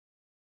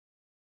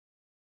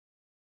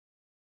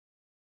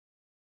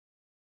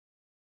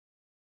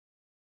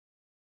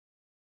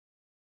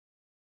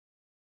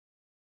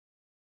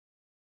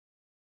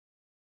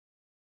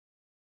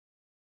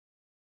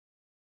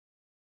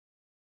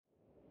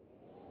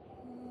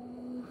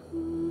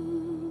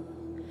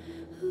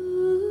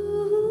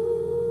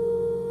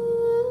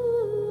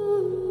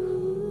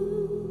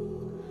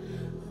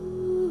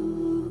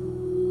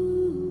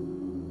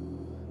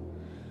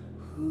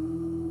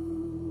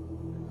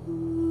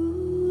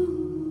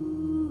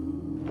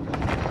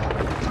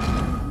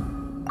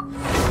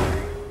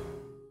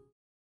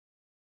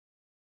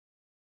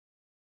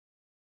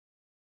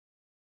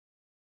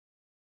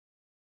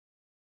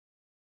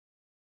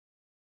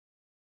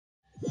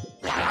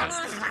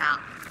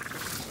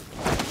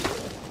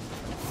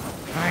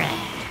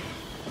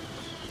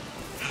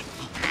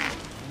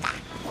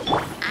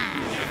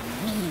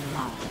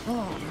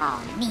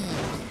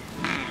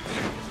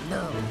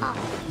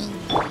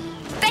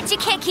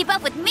can't keep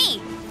up with me!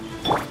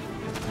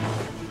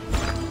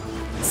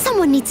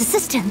 Someone needs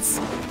assistance.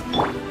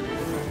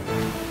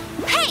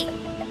 Hey!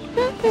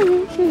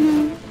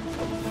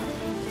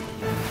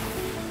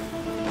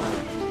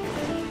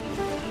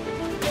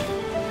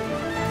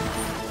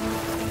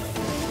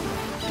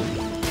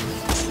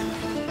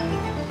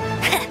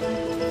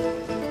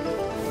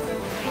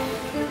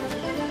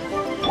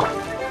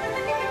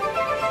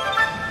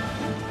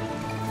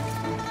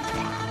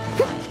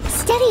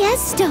 Steady as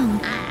stone.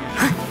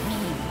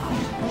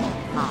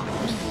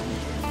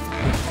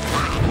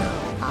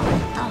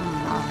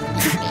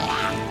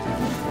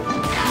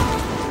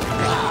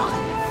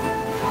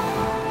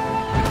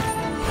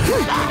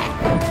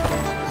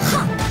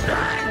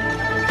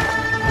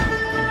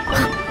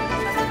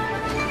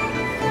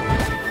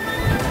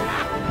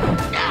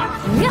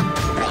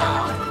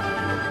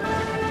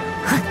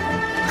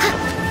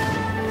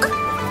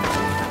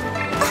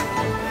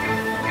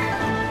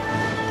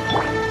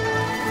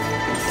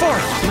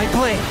 Forth, my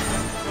blade!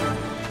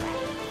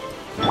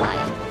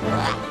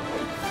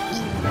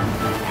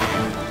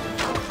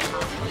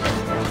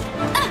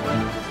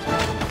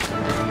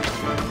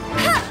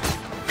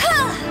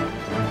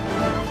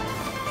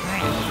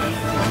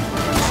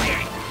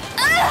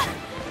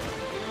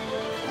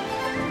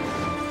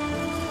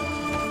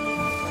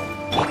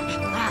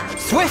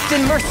 Swift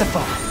and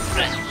merciful!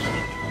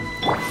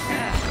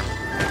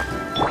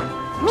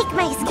 Make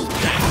my escape.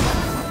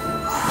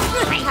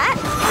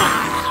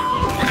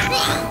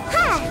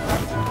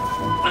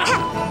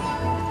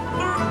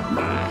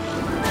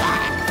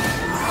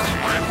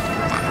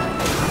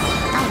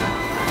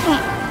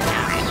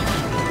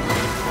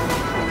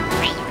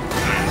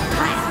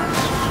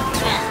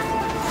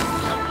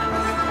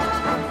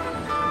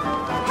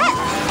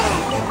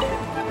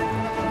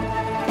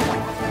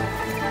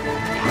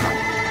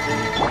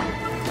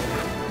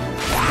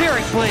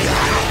 Spirit blade!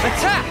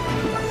 Attack!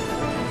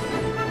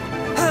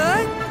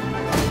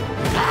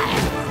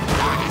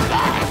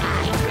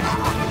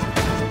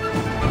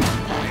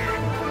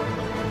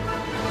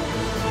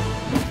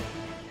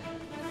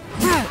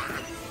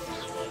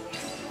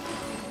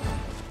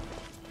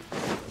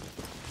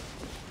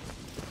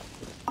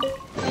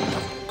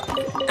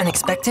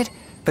 Unexpected,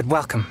 but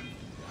welcome.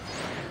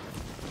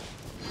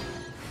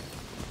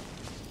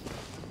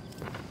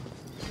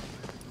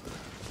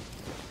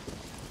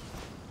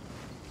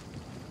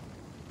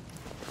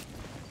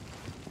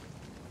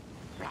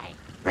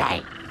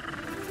 Right.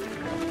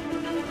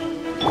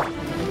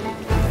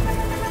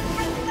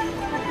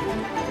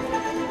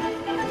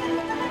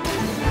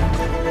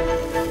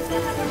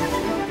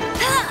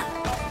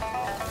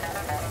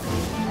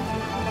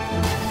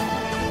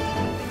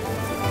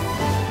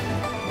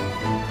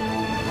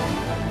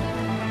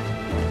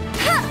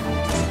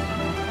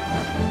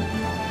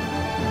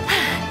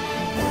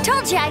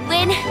 Told you I'd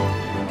win.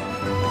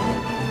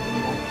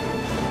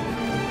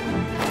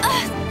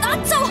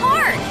 Not so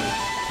hard.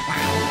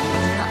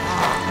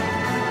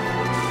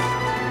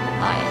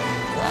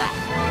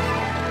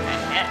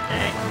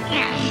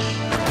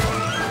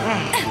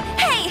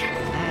 Hey!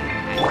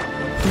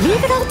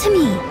 Leave it all to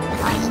me,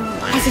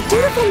 as a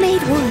dutiful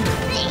maid would.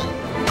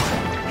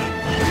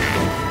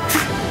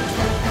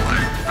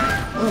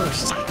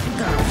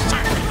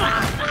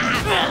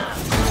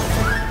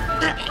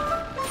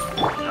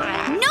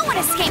 No one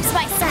escapes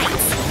my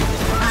sights!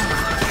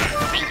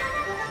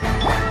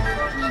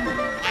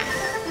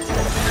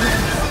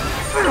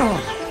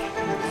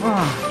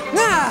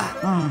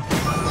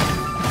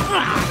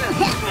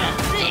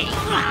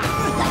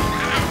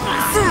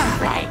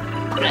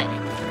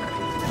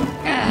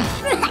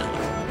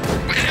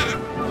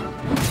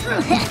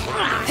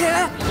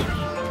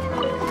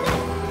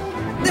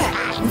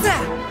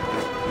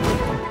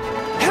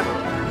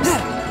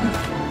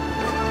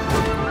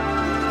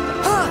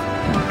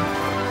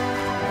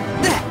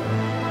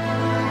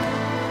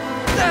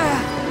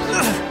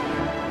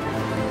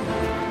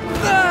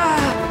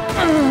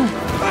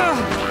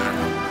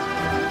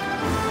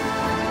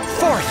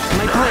 Forth,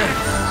 my blade!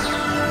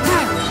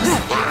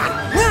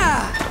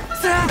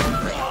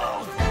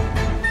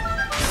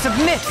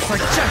 Submit for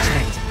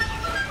judgment!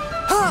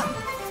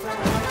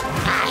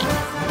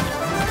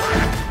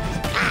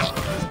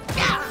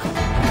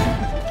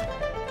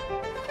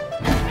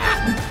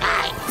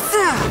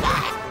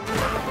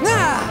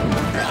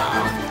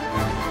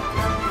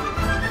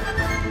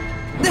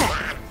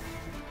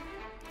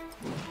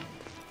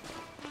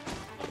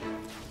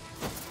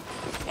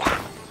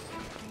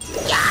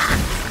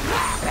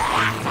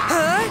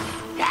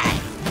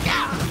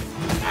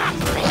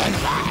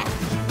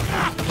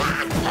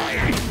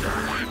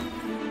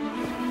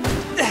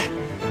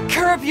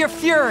 Curb your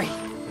fury!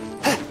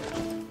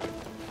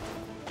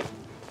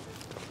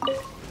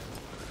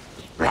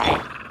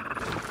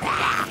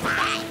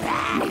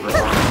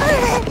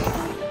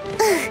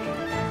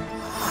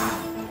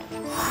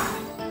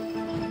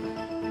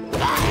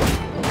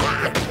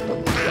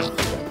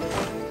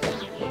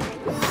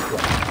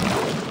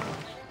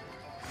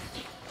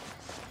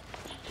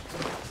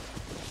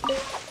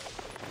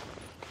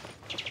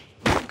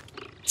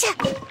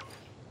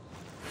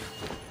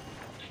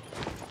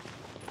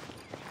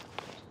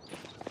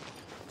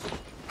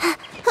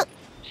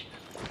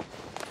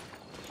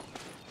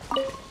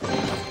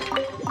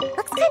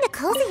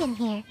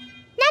 here.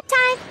 Nap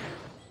time!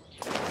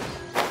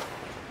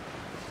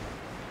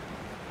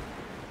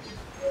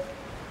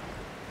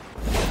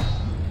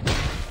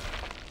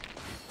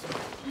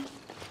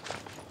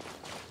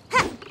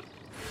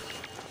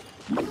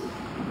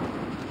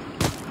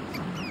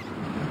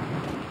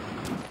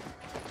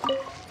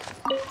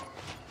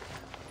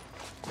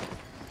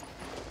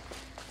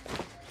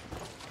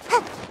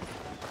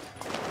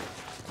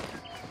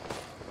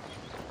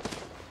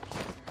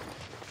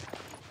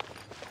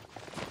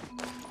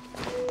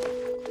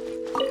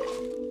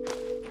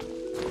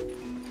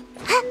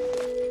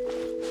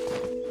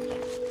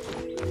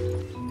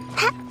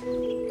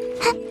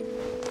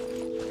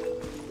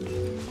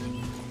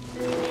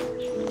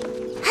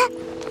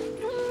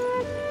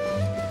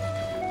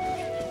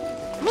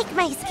 Make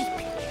my escape.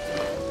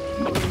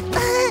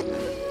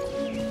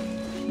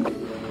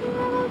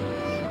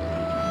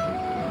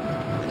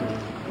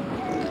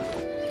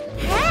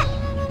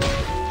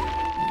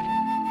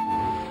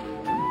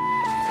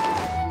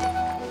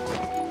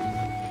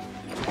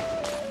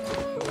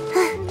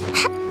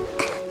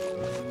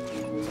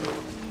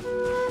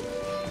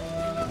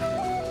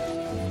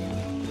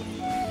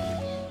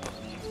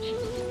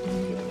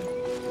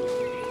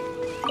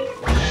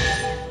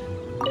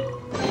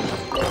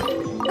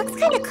 Looks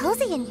kind of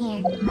cozy in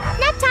here.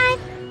 Nap time!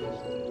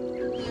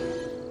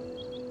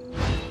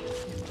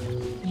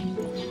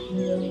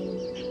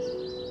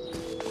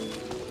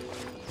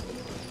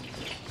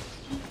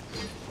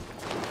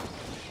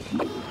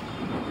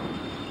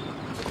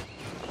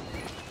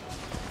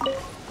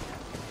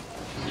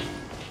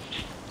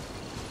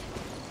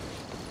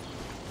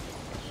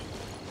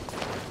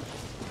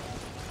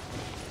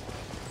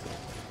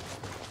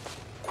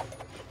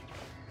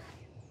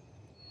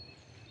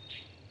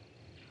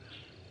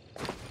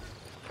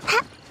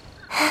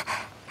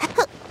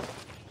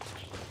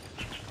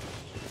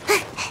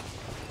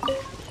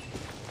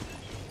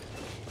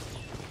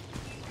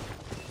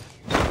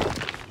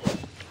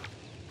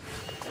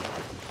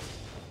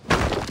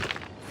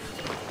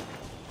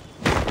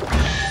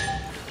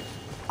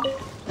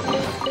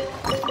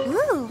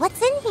 Ooh,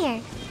 what's in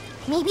here?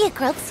 Maybe a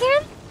growth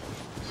serum?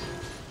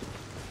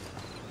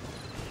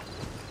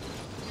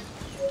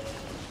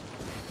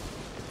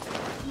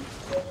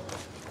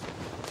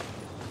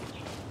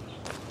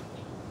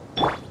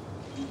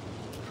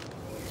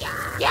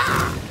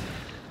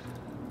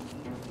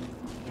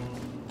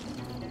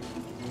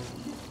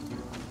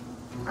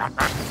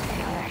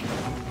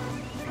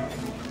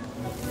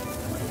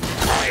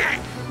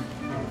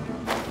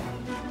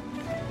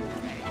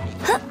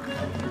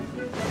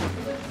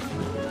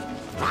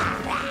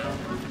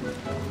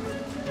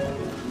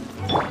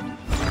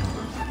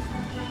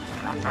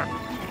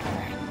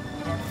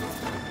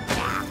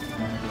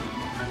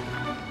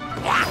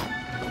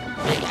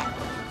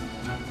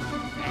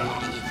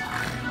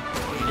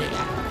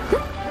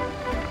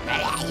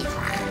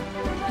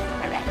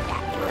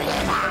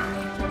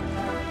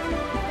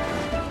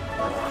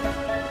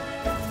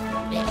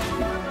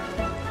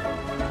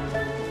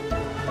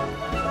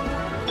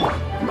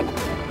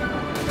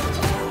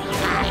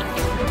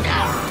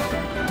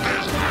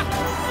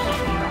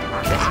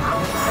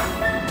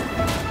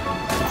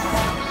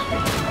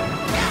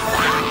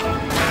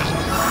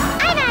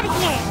 I'm out of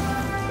here!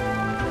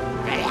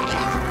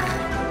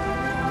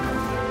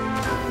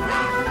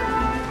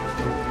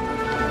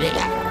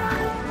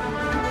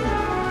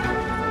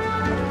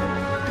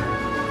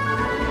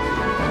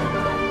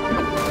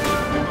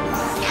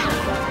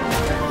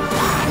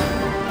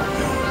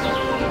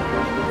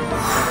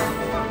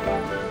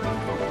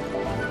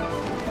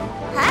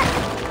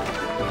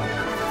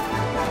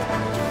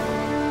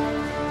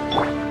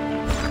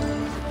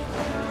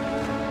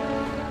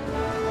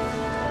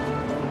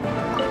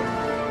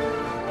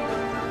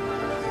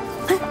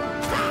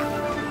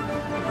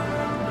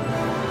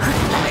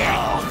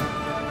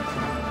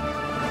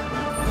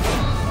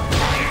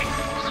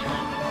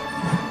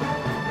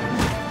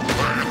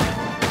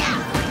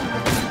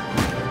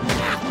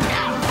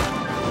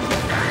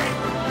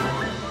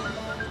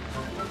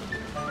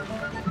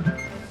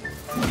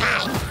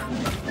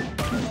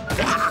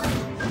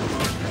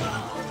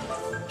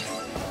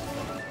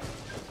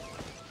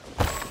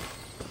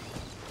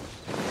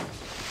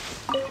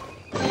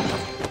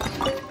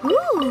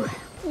 Ooh,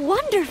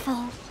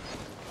 wonderful!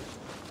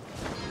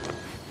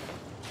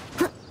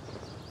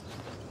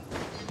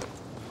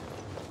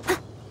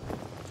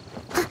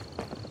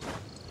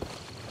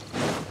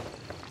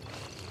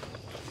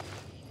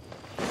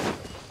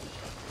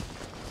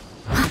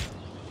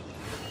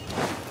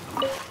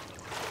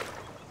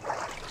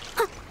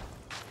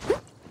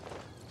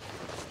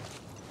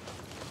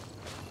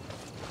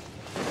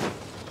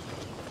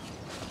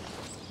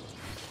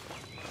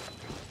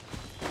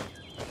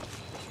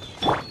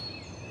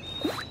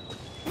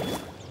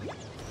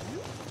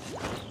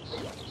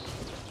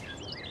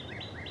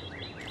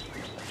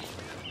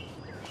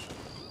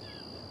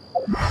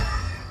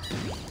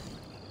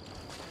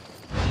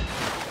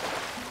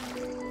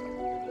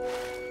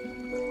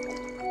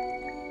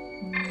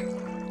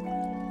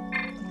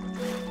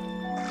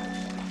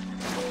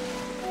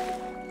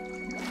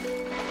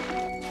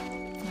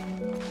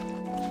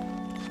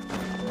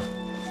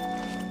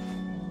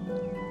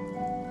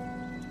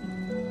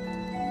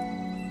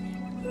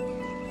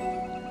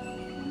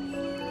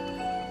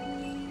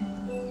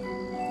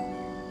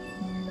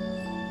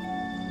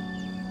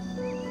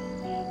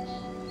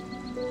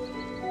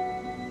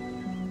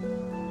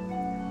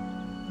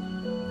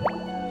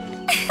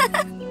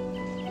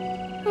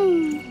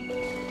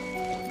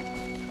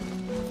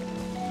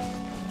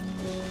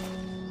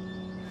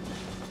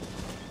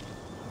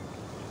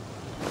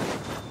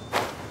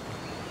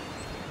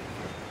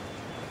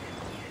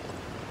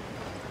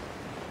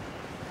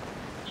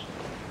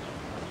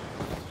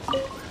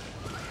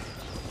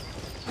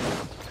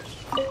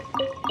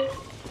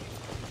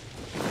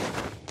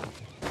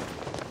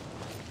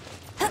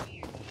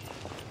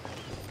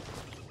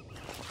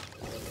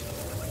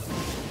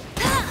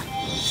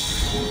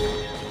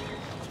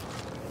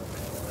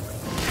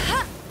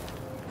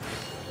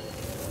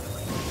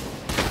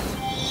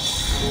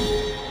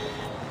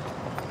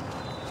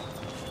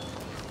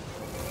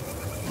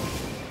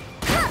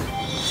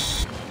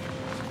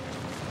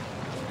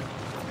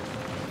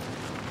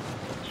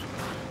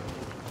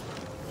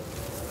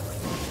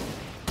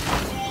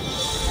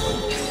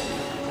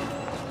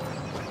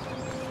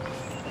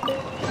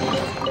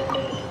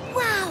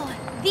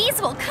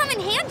 These will come in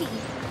handy.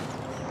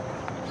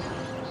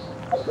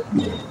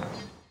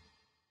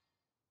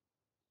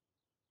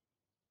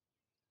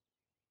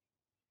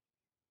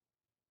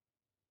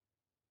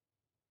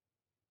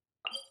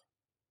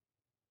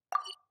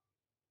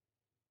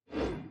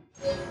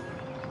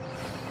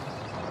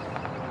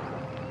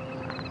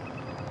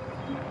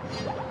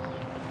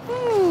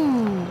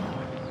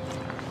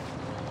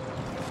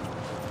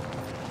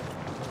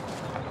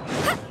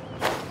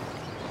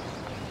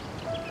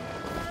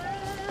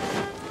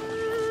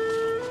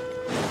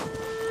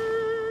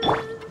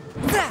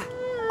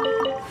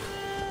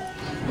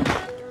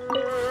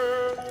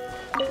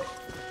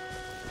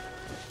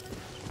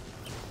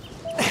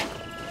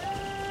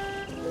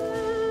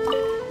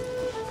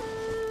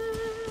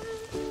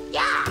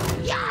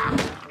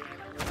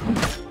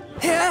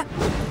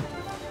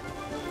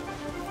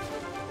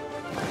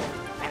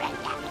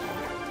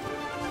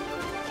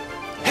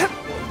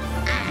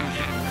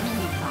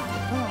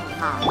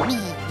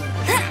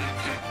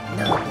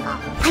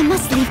 I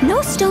must leave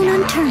no stone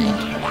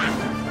unturned.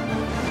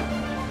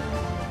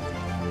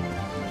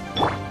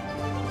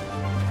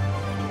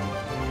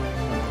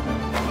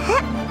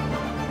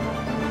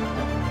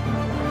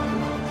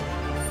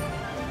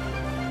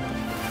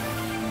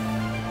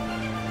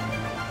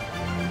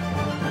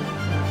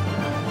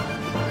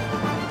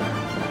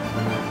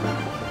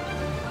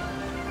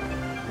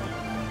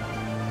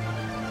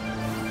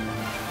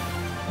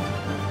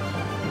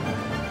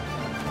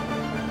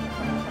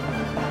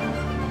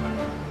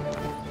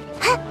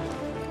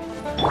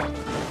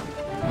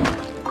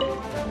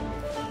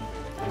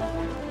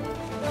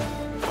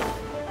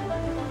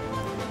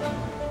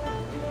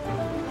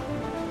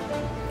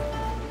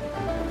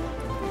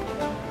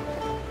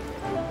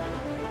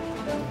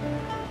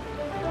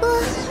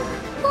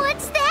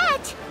 What's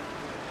that?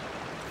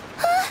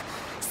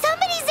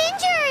 Somebody's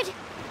injured!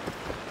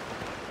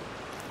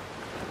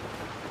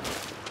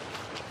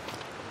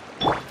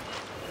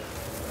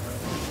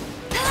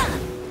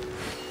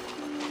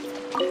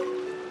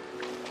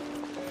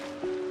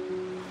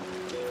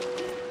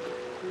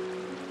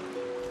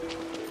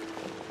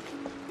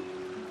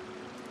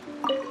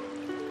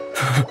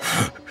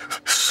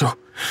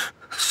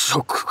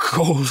 So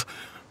cold.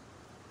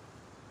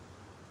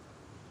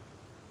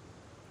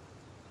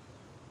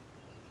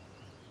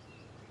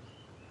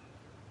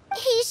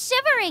 He's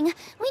shivering.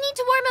 We need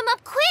to warm him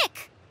up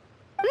quick.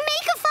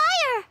 Make a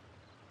fire!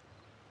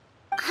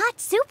 Hot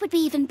soup would be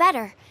even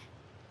better.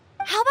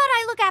 How about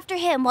I look after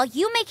him while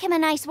you make him a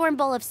nice warm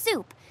bowl of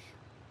soup?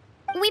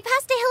 We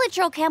passed a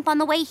Hilichurl camp on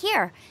the way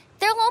here.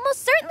 There'll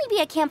almost certainly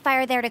be a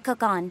campfire there to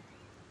cook on.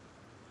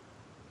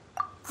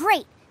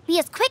 Great. Be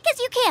as quick as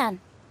you can.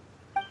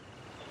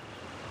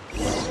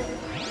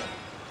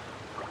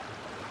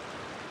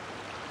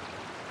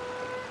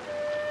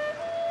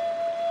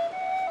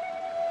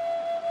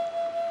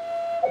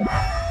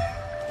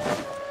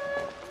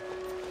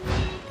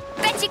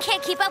 Bet you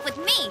can't keep up with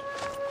me.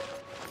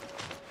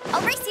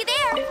 I'll race you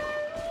there.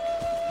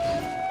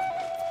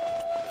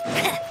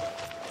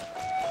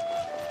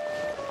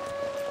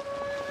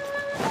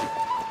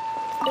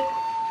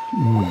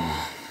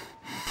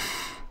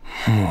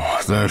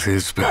 Oh, that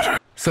is better.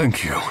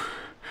 Thank you.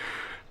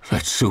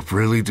 That soup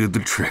really did the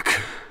trick.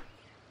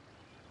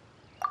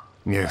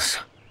 Yes.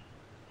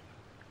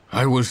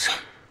 I was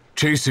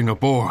chasing a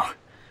boar.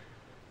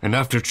 And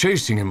after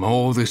chasing him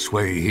all this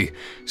way, he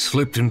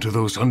slipped into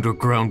those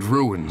underground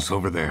ruins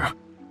over there.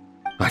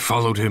 I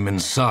followed him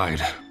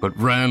inside, but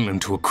ran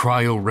into a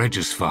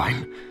cryo-regis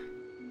vine.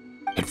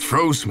 It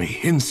froze me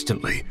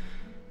instantly.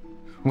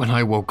 When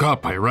I woke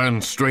up, I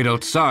ran straight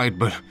outside,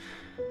 but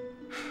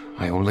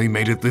I only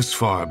made it this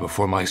far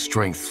before my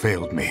strength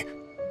failed me.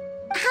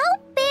 How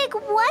big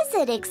was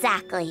it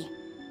exactly?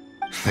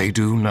 They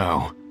do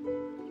now.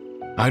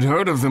 I'd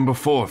heard of them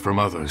before from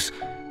others,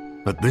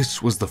 but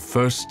this was the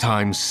first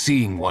time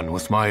seeing one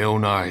with my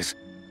own eyes.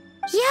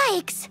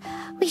 Yikes!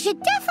 We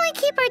should definitely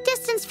keep our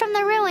distance from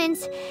the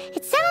ruins.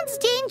 It sounds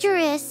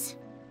dangerous.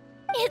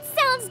 It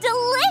sounds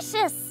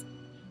delicious!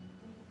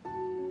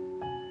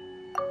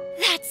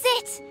 That's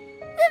it!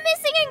 The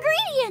missing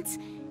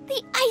ingredient!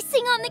 The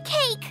icing on the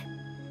cake!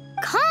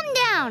 Calm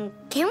down.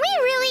 Can we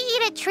really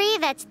eat a tree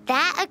that's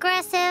that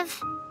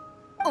aggressive?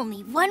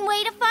 Only one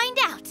way to find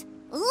out.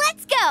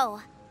 Let's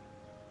go!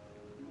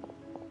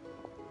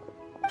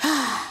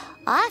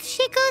 Off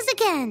she goes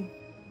again.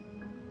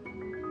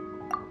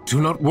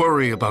 Do not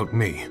worry about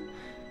me.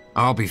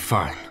 I'll be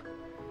fine.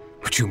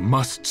 But you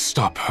must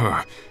stop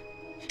her.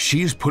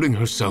 She's putting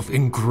herself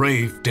in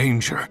grave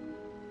danger.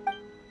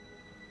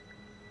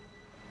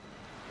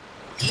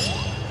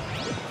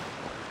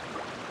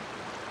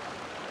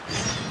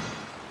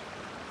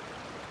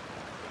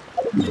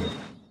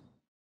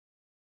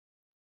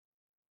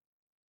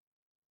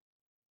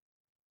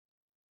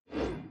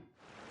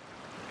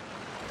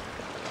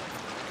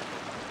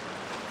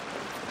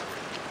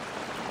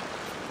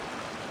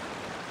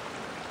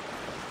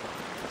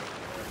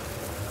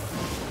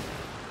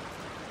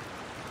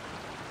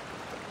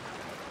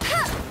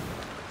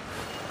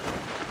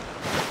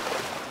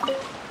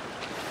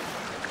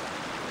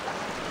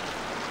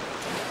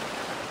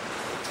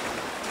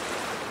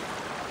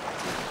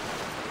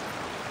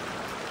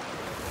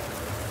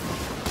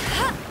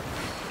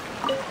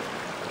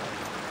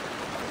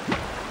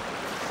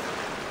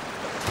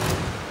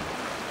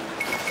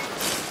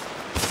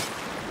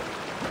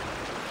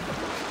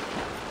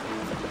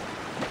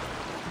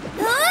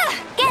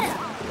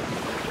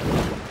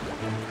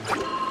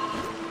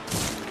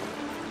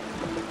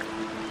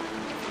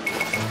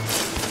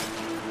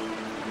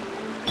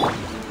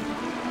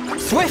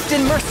 Swift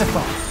and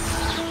merciful.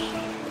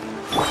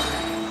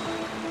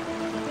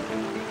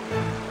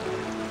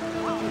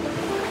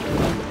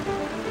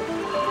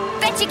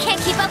 Bet you can't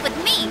keep up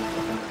with me.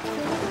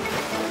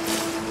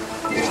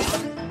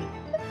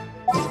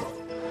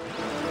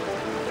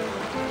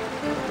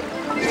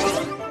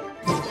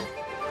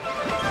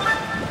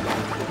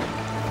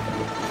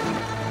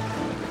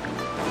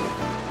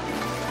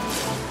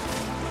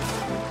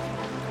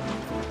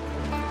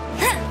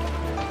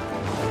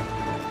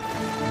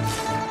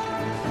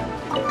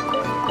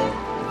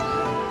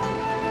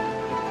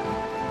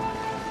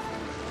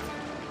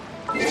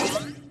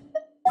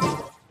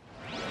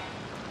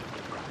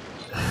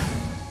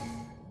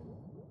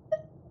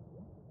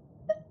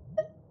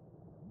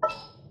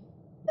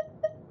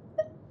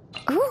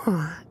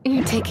 Ooh,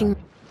 you're taking...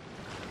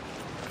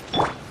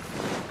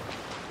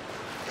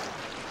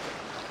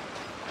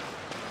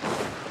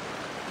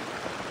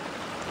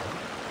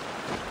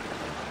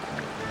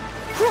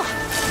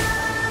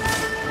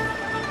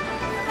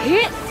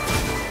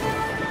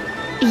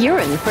 You're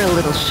in for a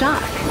little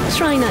shock.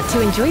 Try not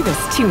to enjoy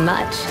this too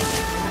much.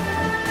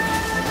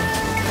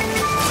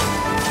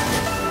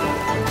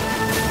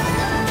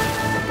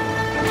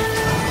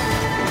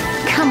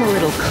 Come a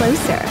little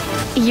closer.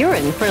 You're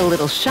in for a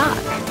little shock.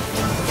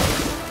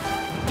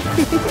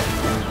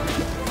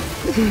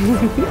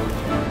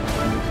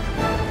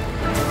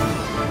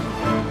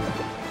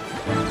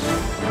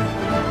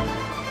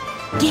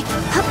 Get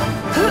up.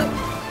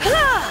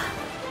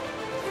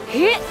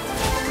 Hit.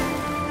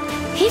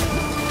 Hit.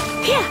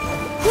 Yeah.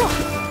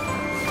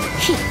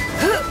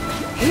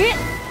 Hit.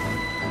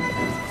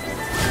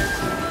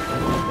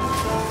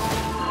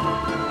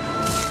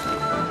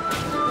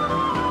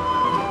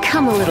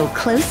 Come a little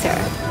closer.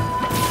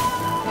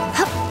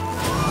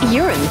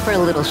 You're in for a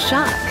little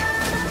shock.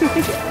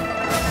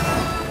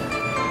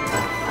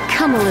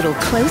 Come a little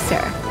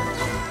closer.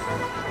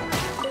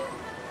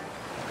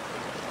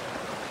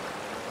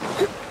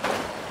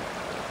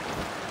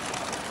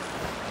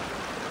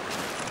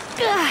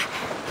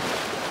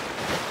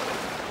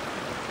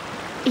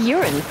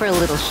 You're in for a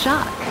little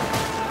shock.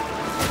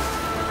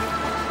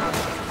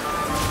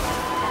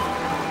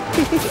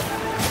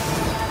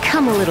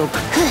 Come a little...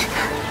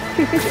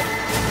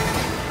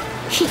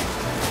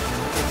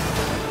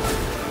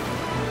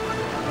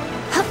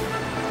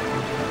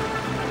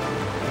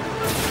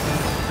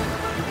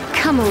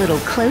 Come a little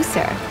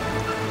closer.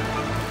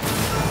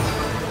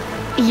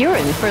 You're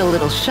in for a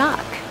little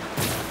shock.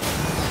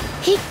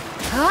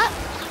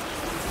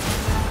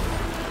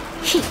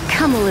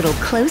 Come a little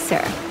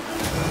closer.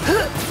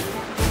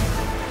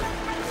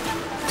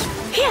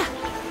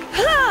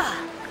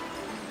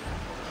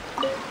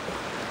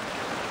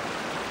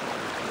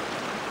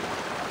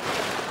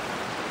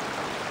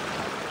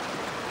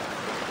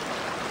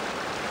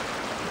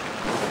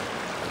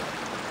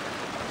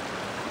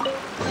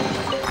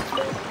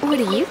 What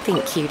do you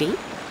think, cutie?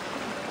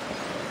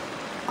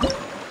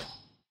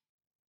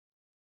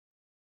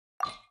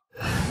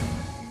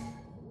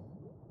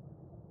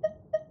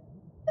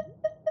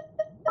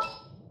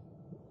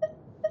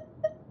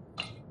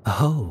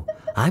 Oh,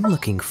 I'm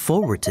looking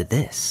forward to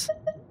this.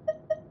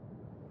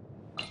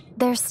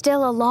 There's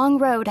still a long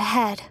road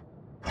ahead.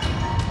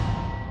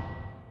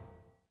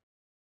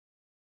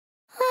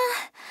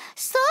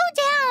 Slow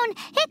down!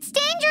 It's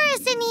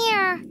dangerous in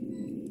here!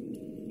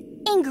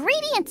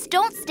 Ingredients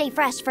don't stay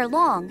fresh for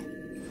long.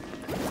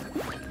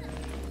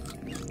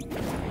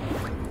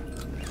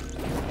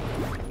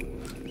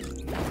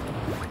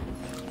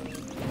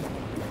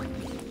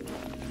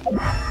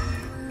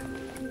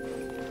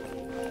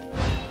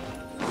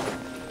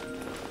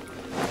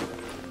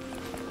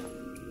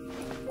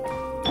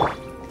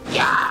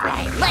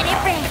 Let it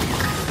rain!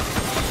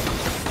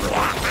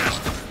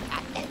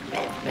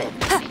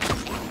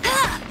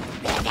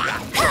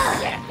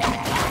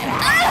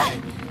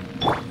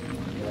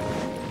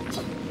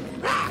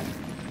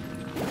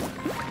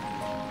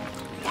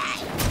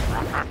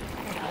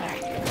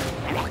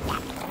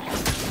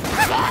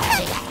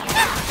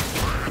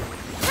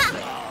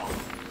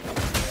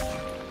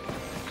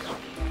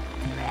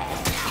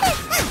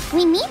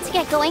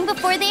 going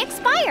before they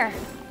expire.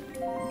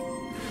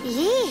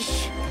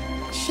 Yeesh.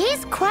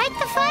 She's quite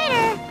the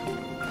fighter.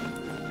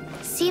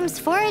 Seems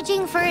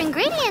foraging for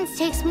ingredients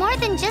takes more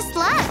than just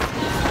luck.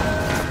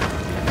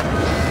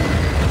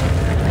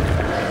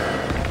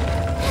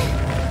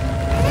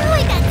 Now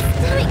I got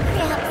stomach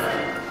cramps.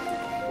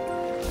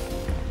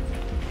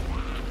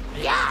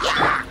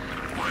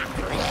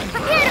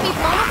 Prepare to be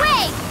blown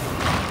away!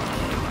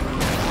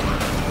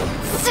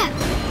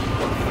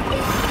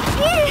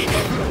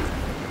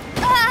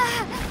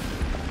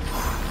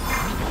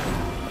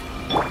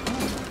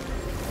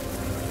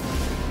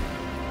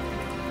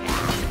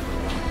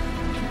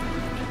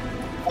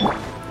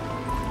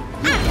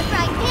 Out of the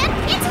frying pan,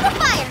 into the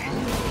fire!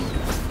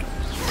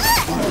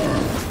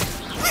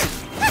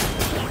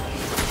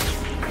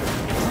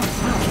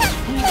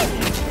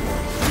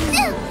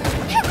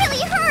 That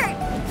really hurt!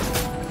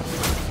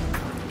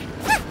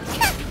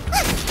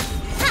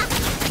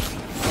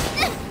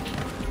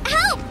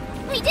 Help!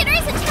 Leader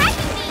is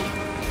attacking me!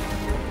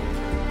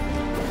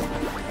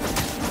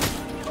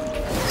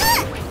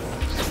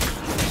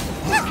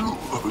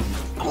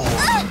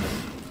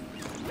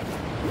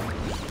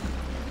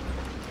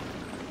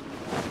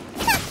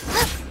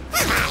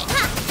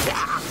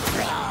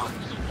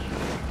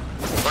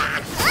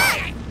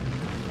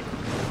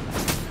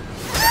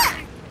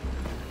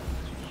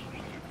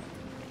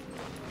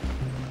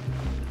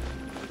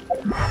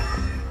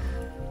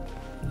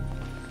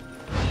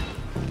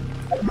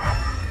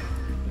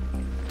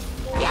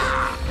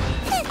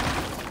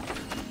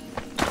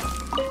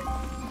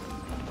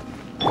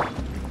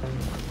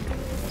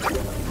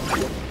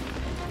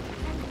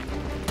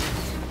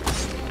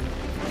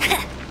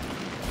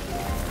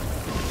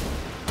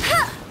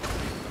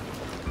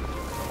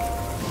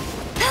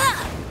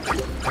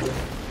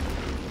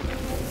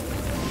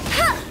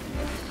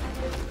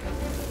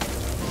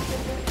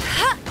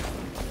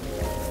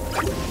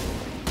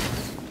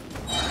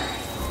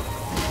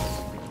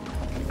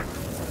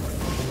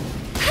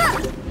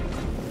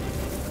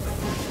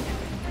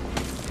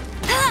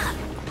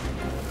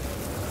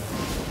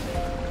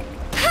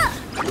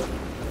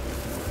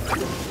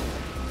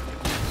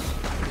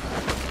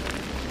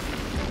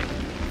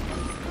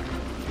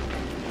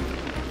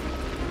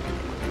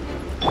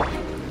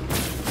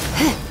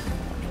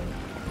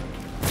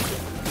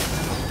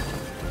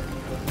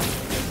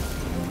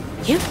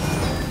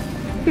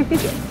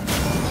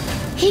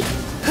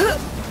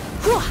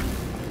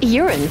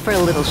 You're in for a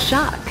little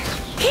shock.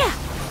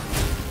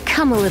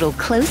 Come a little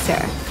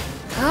closer.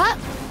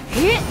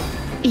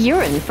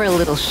 You're in for a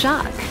little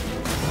shock.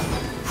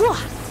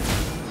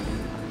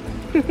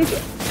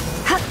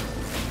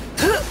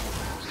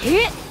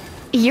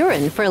 You're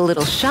in for a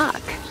little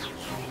shock.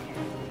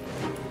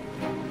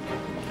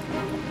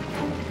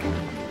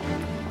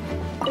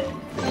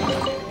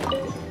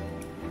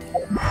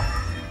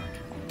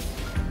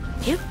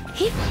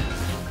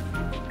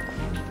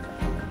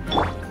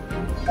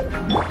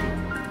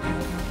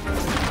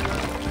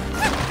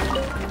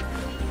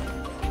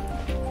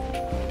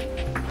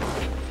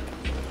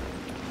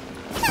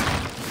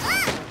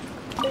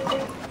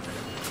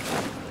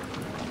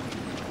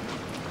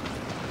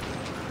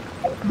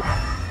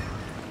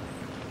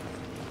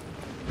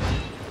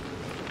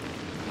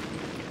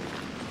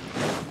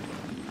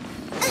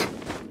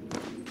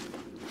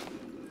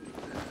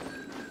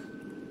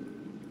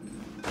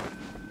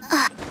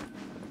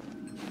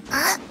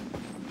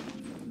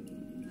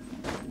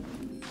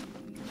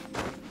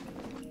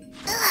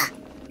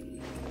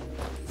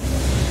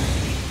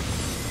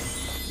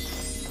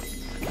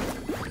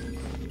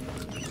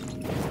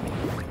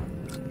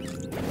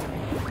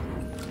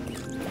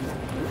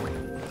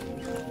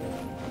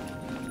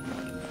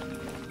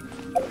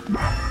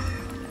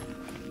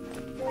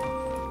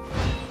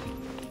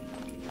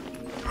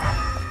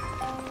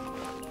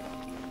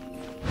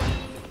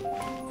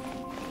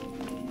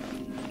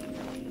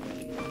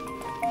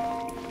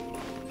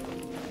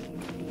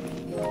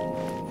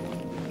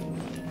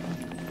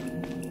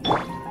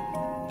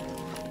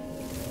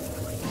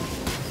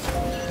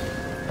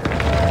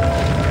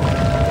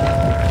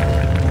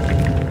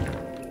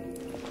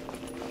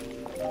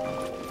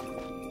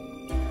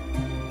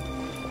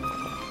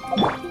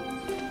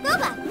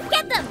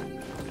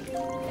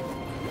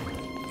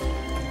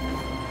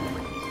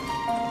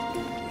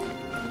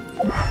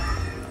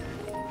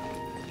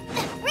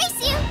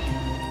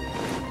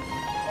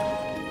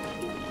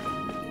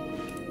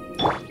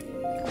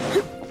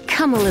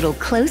 Come a little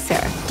closer.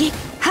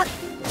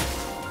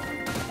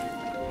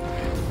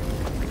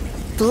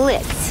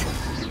 Blitz.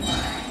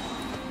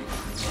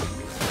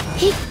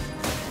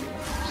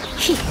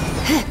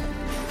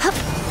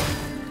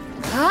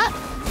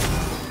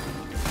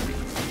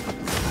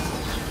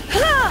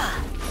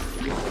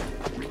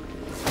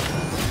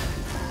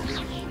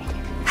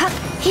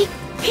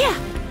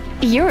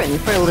 You're in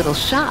for a little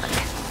shock.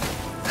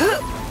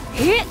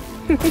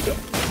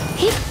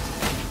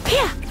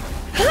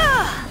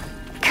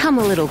 Come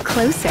a little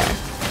closer.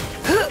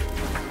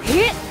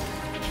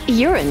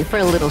 You're in for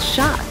a little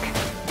shock.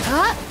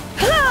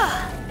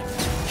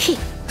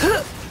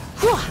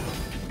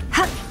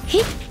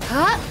 Hit.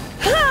 Ha.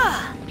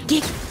 Ha.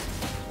 Get.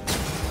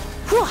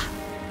 Hua.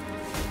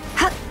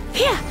 Ha.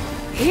 Here.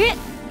 Hit.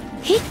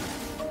 Hit.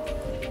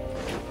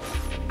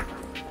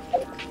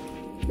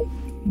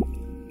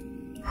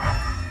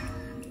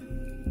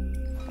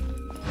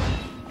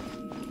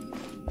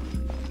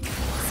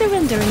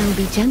 Surrender and I'll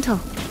be gentle.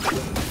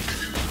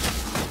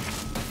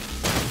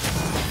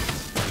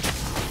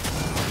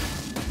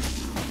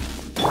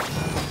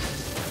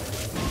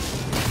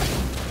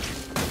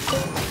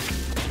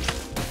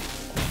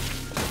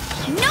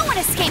 No one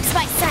escapes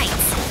my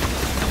sights!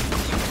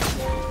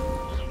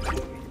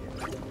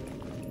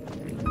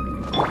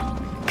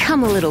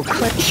 Come a little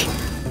close.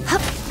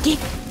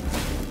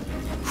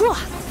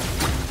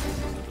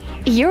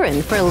 You're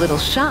in for a little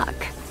shock.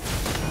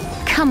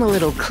 Come a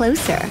little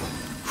closer.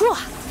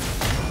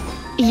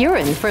 You're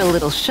in for a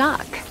little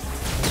shock.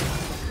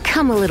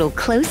 Come a little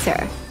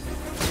closer.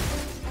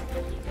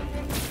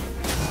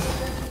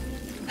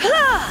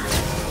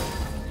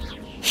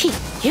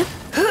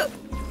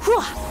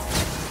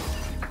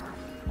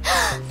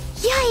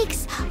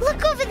 Yikes!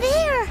 Look over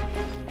there!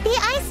 The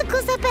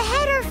icicles up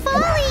ahead are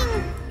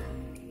falling!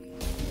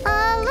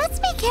 Let's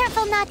be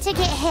careful not to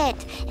get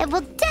hit. It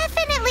will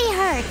definitely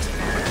hurt.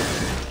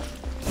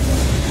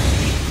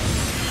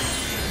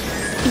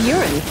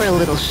 You're in for a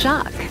little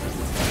shock.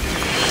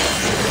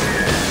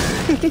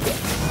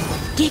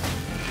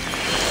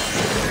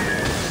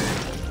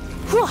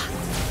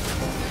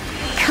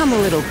 Come a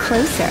little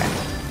closer.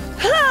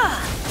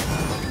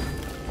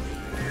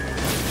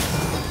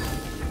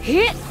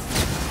 Hit.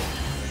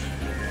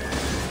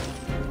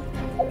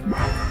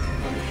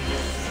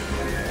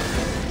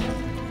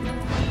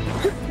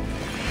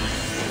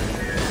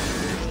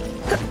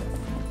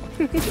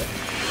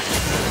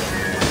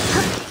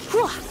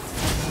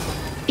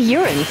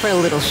 You're in for a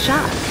little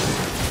shock.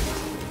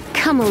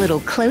 Come a little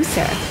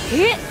closer.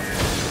 Hit.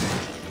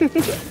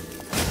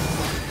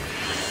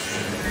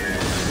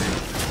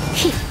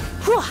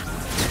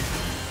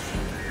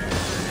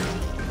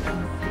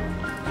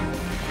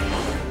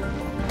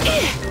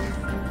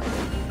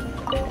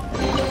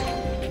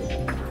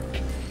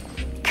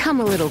 Come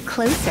a little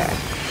closer.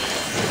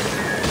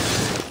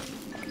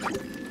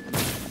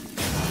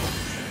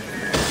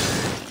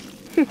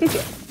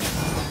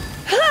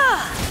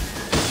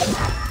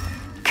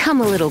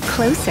 Come a little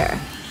closer.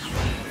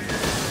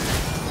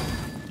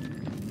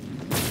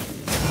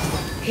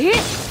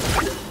 Hit.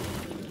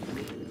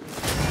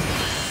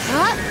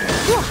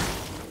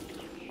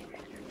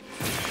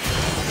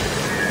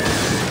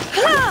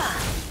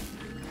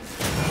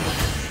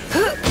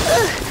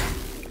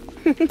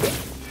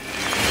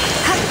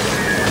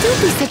 Don't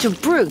be such a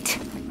brute.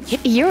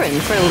 You're in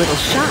for a little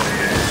shock.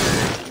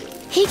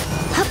 Hit.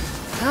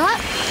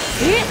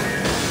 Hit.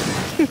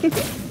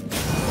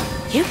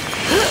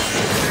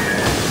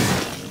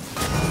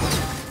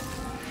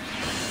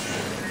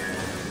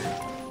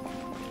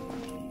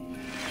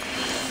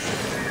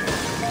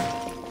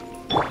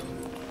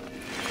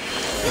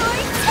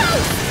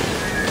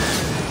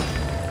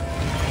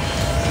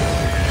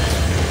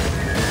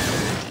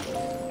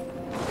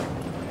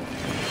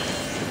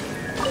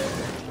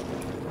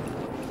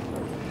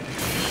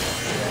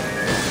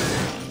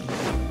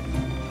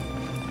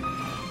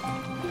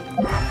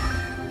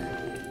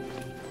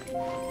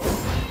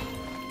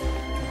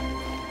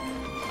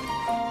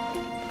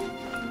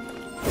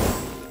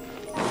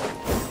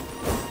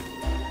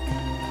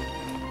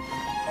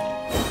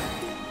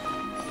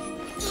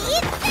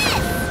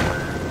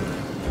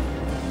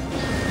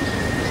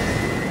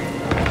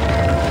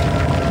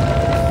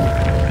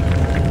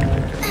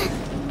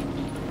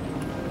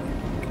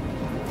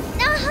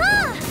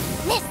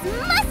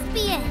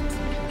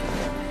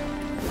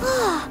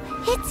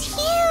 It's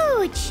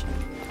huge!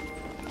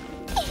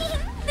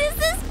 This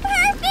is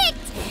perfect!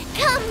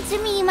 Come to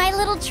me, my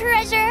little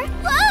treasure!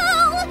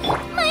 Whoa!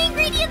 My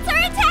ingredients are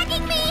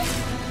attacking me!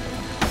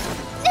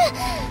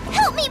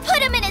 Help me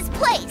put him in his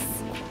place!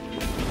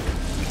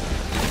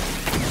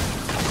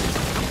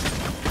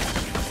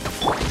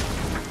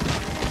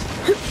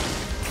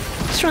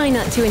 Try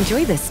not to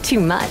enjoy this too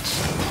much.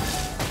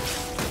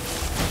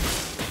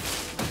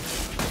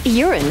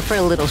 You're in for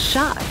a little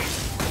shock.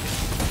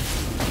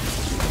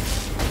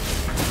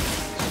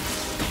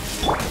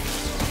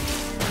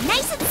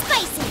 Nice and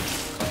spicy!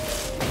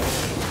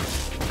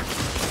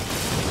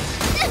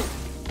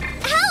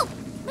 Help!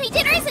 My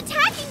dinner is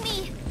attacking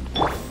me!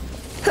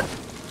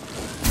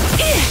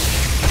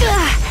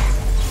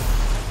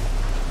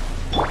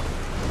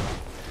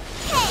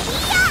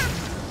 Hey-ya!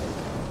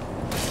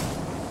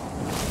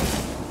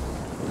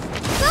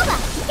 Boba,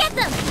 get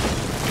them!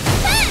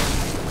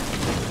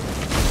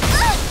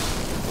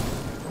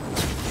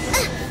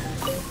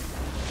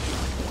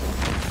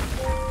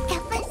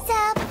 Got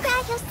myself a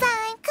cryo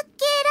sign, cook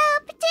it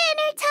up at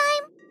dinner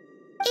time.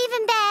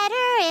 Even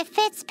better if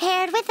it's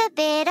paired with a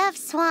bit of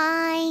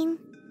swine.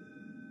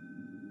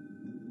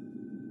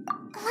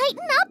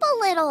 Lighten up a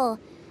little.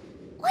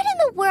 What in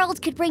the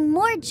world could bring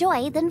more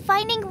joy than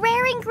finding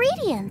rare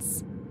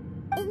ingredients?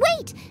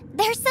 Wait,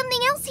 there's something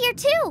else here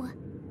too.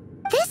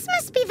 This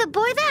must be the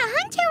boar that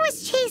Hunter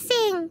was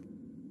chasing.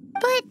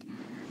 But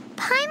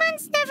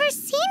Paimon's never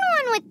seen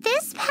one with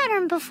this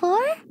pattern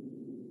before.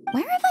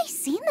 Where have I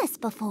seen this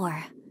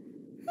before?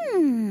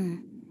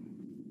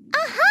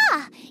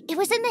 Aha! It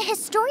was in the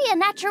Historia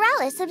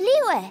Naturalis of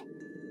Liyue.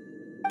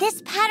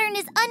 This pattern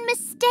is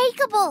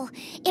unmistakable.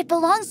 It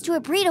belongs to a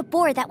breed of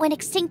boar that went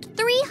extinct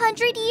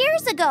 300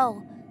 years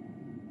ago.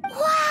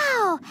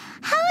 Wow!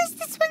 How is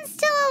this one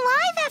still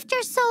alive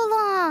after so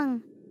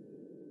long?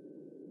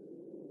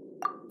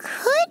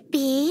 Could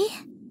be.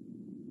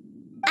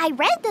 I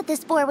read that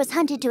this boar was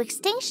hunted to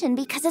extinction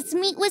because its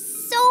meat was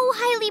so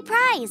highly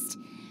prized.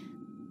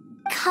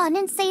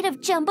 Condensate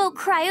of jumbo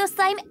cryo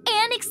slime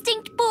and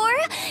extinct boar?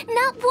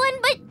 Not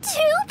one but 2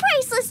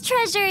 priceless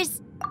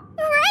treasures!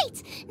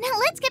 Right! Now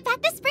let's get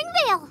back to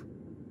Springvale!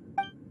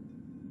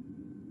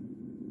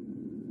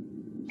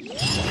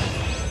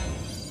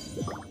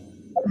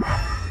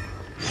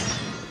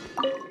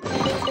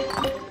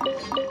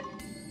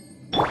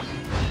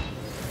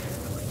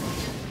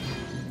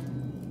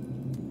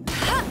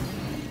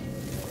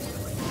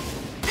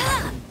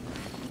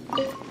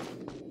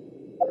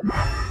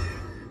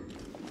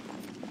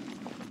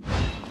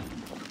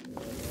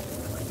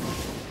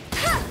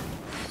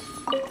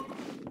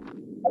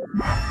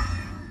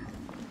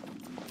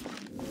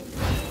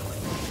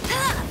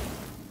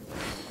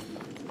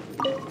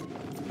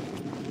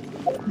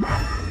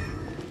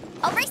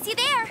 I'll race you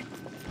there!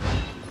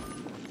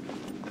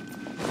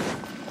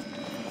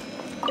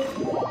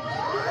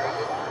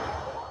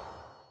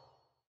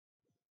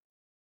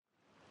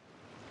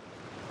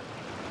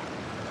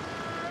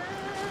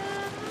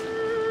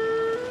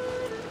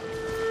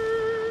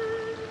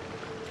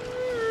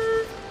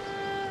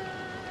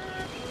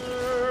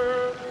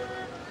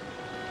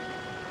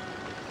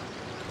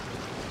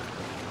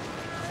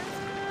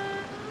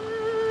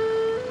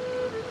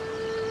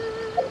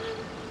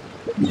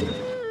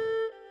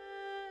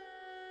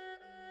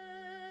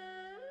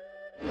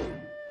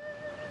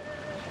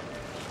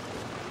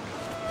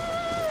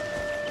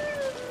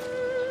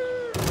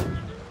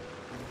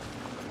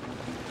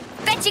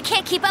 Bet you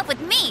can't keep up with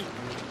me!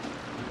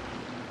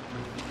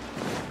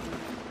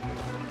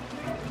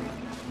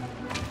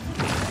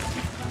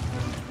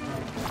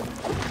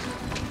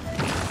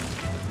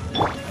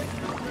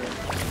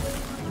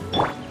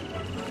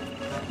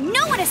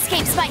 No one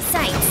escapes my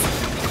sights!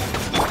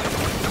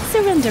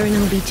 Surrender and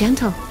I'll be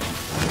gentle.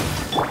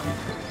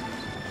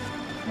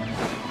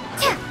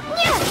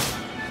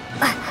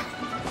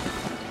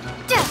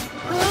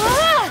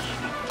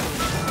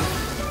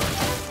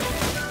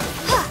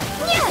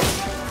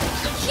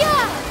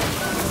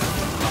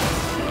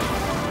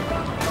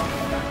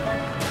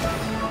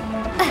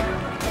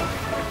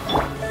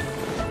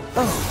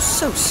 Oh,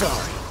 so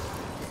sorry.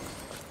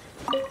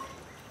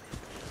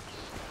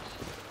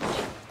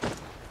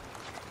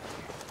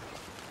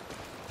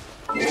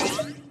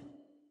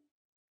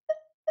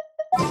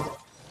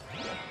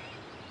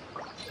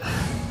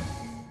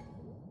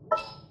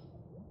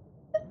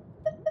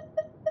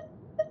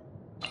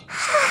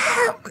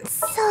 I'm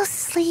so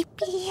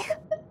sleepy.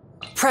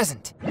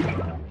 Present.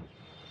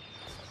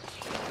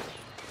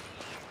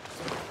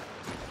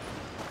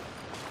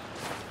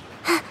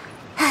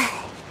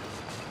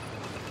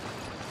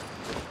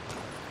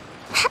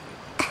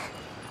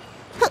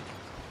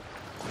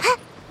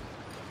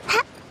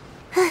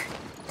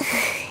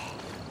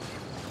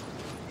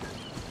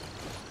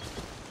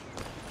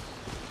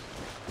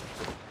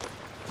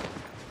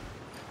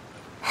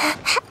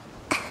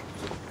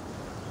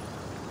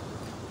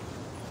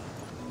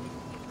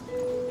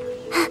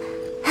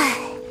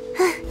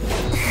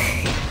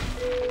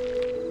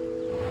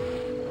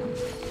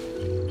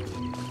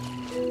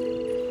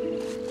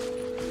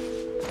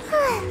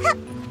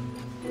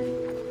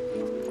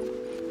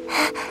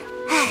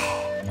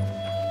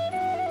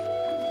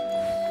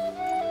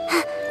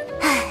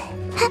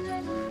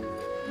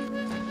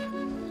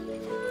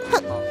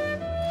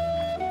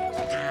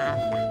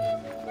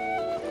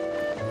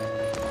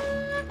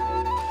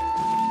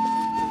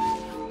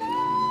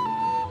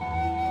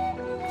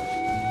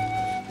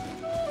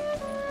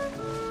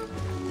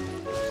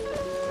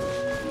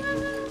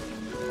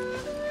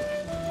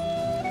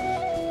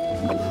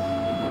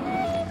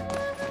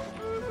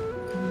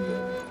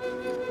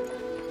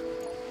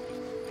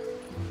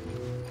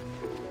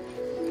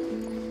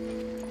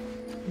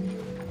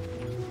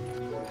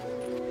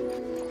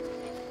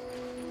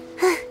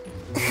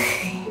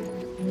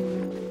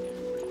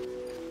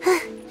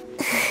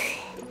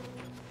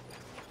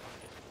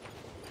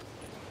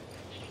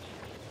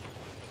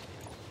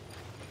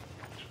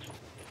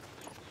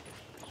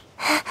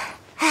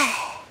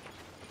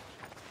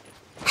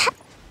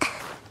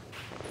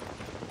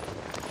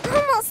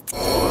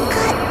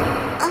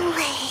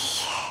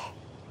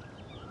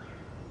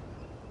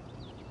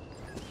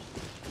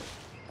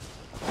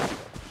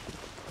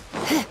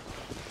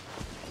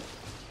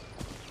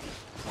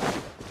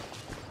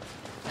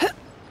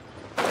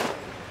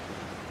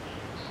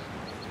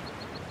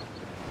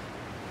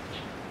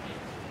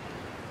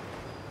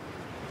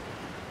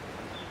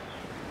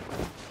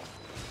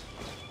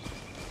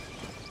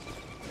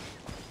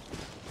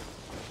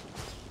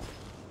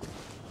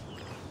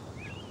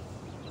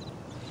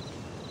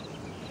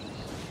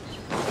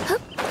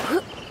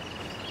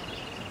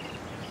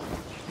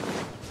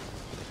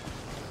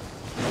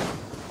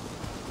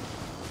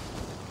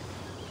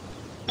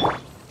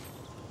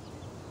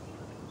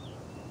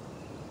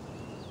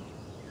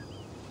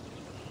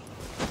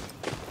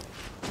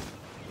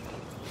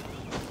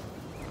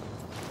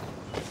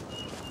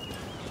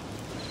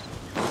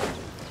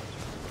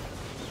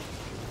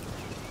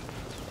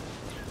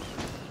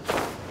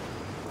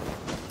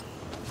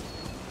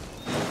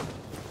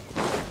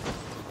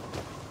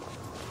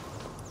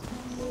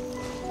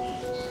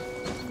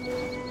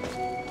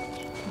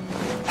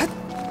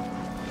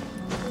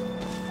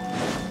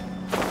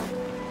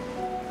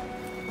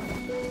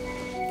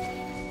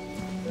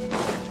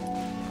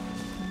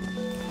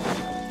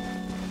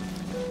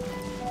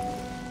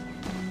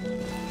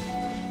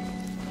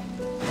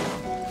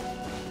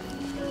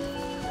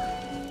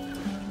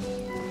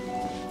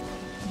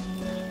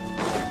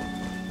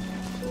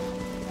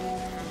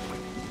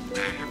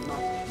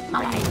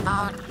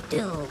 2,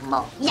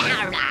 1,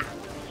 Yara!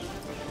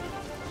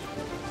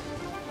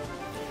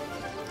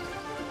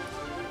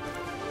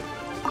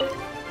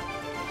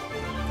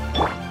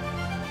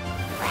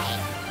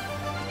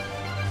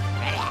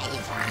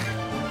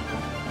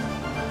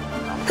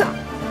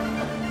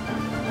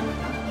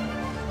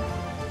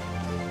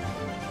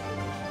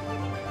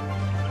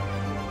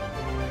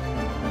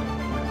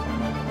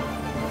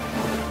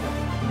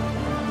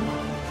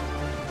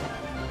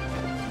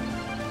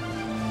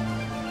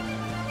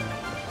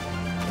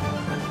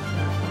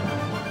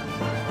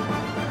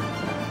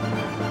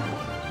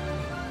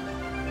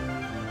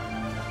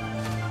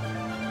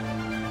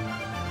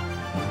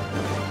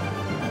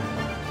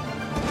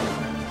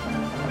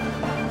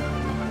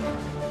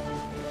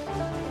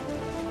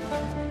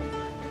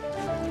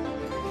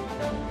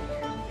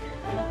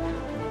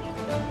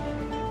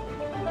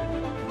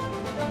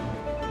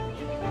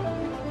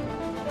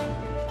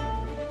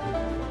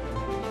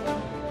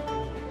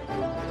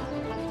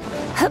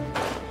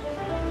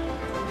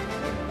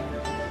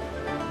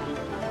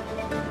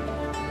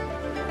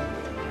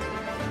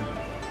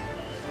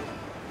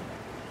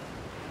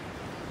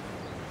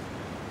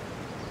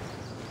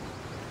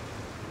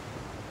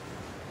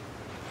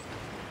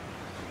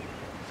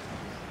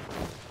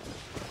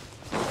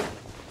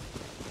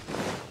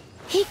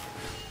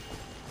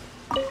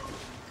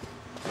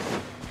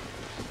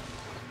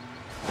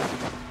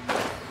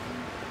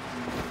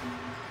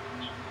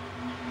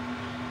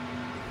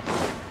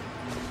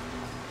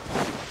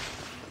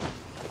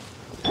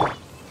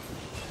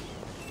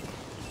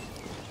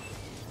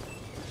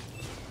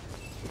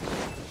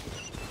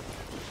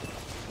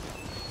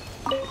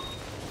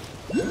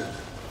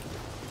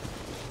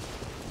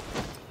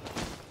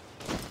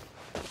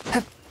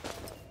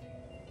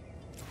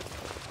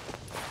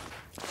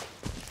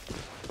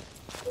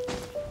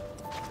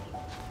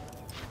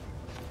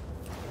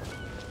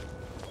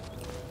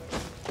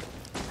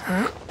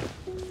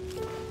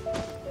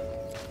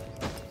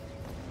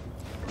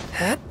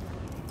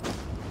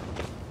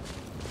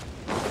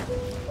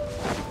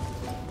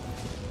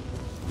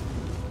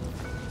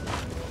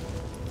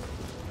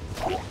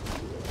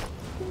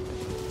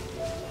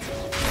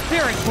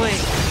 Spirit Blade!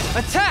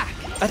 Attack!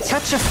 A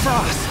touch of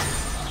frost!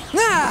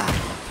 Ah!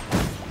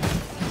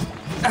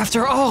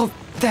 After all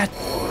that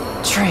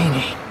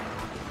training.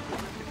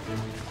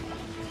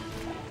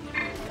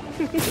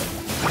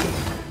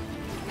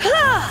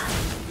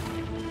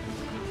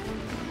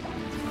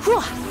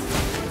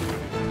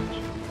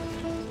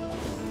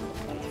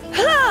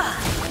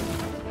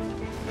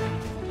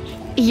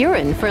 You're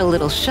in for a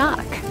little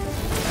shock.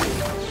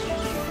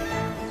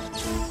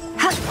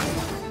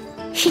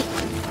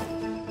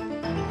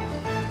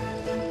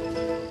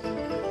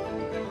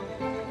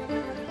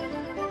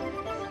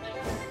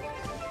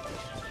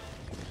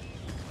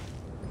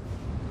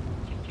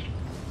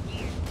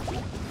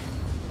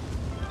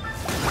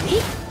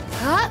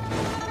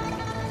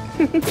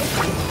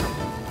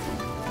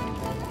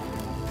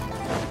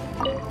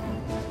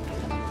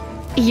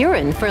 You're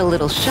in for a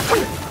little shock.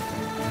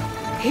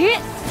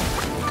 Hit!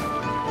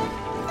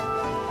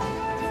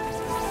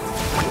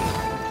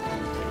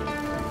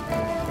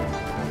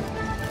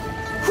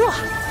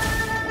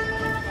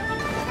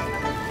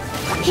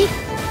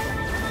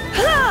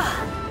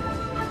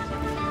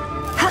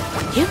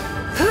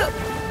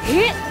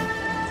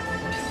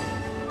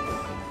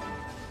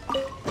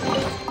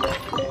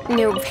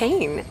 No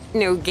pain,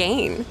 no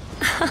gain.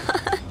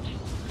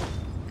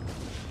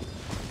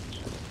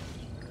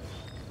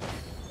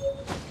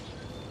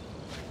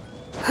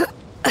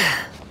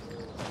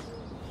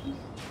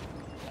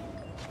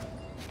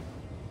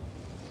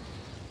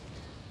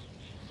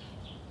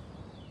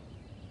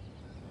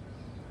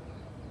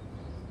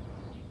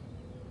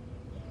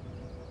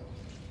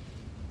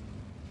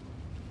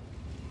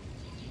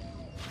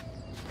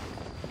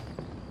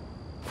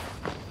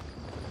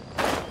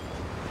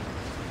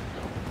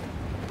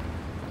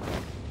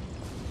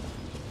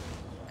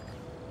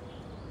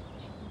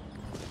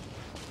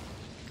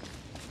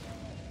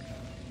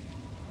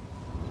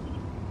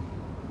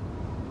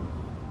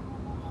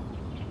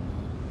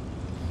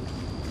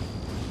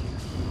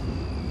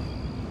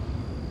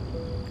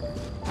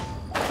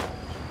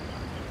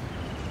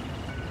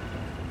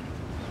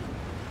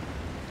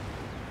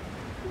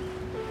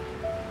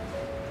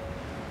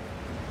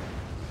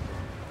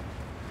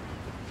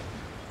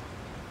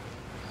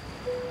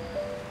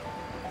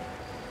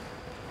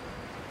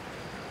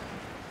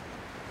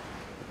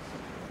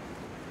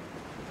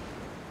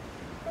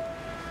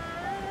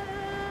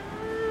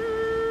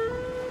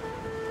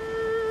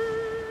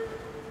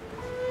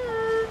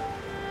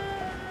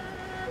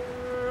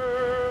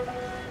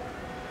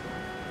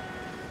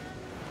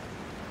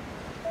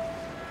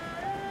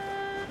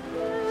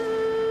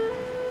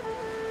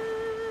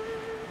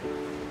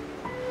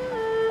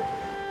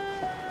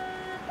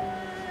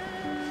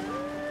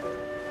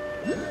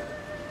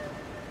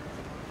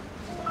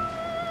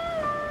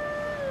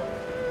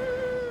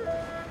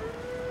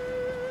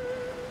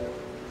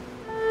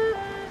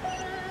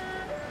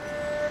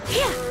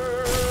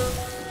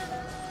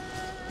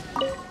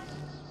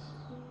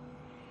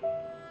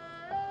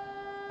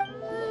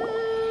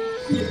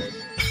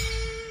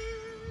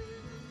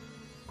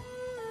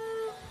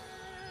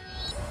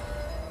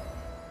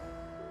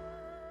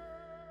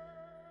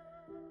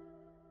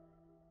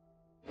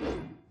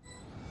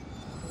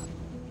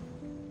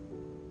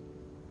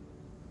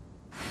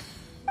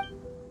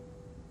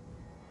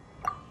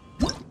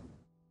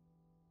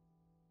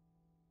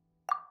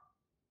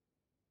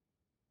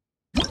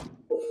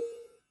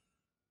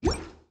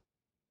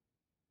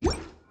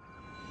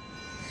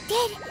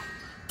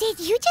 Did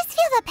you just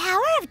feel the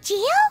power of Geo?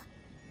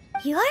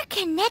 Your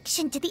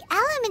connection to the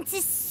elements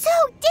is so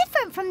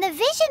different from the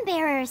Vision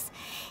Bearers.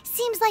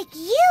 Seems like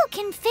you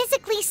can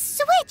physically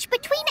switch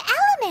between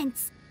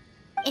elements.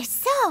 If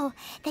so,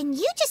 then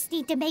you just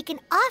need to make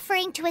an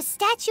offering to a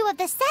statue of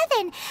the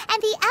Seven,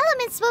 and the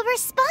elements will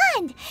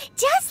respond,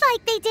 just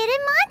like they did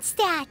in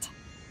Mondstadt.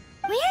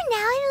 We're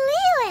now in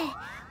Liyue,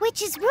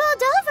 which is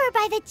ruled over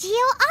by the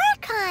Geo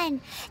Archon.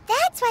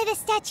 That's why the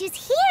statues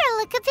here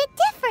look a bit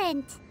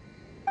different.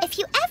 If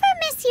you ever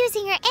miss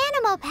using your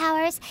animal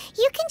powers,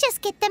 you can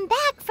just get them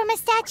back from a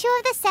statue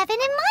of the Seven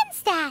in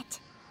Mondstadt.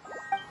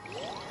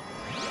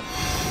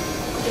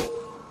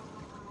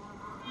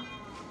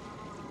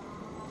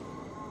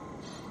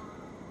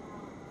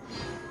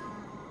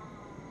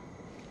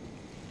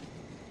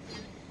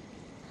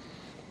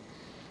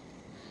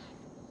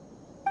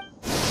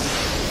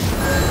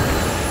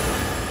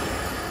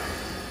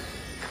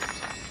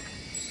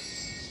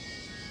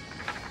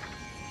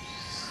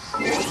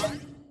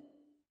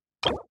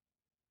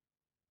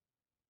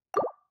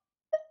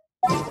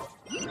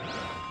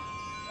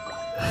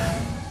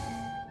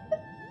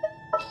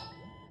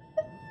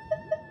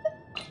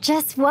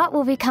 Just what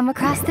will we come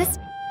across this?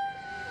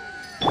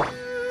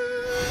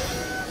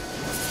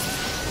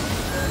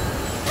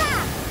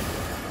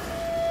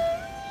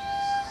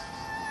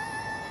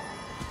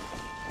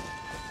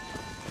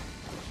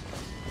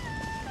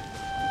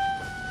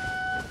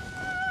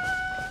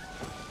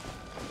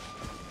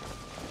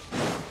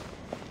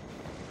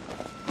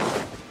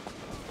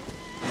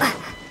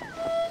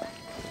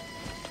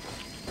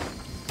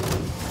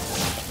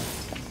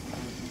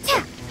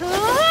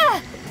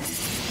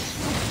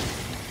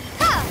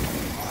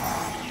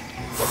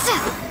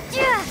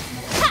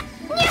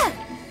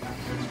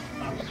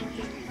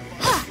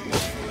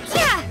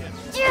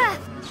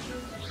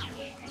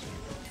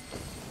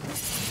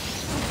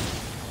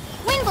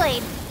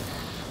 Windblade!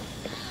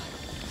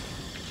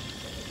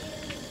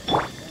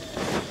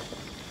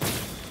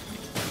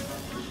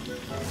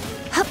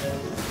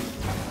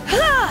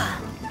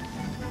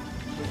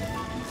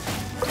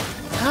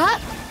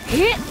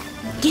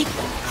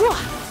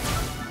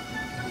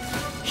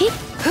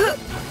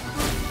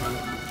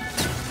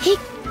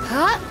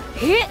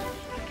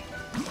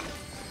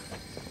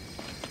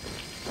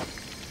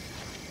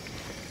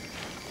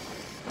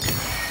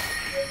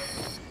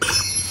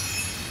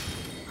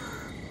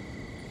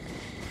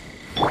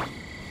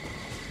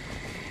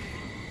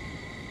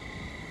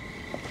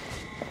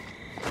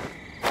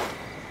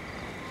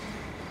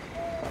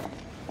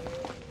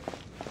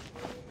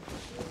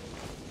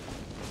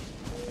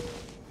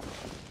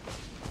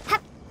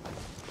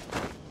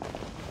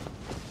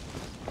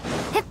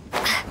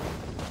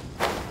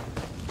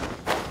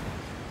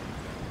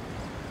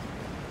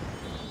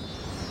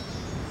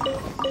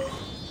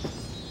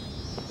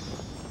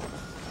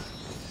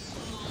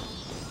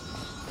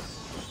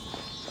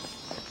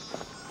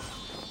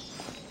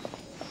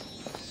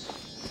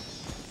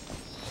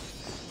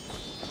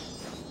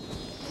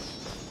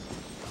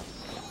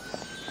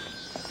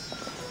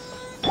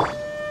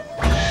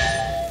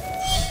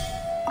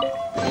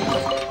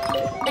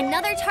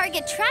 Another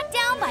target tracked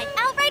down by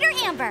Outrider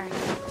Amber.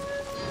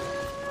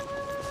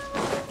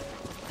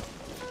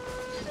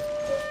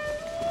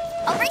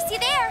 I'll race you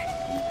there.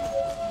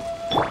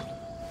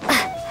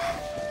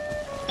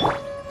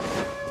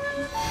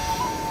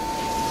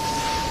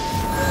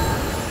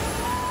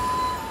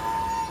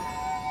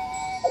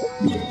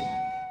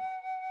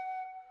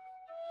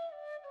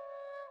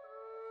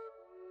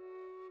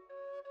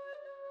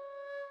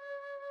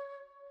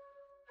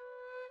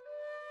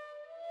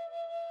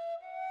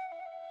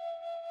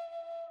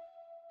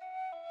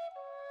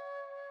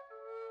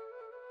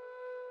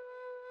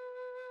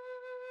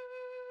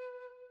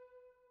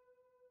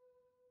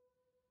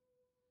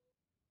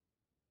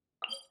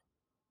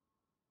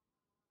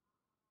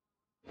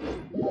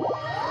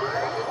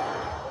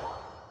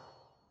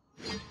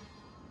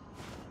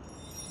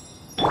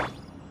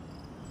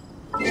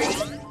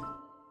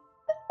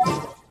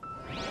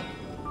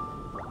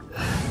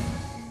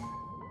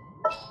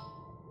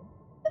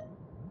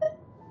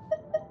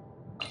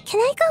 Can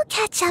I go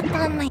catch up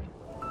on my...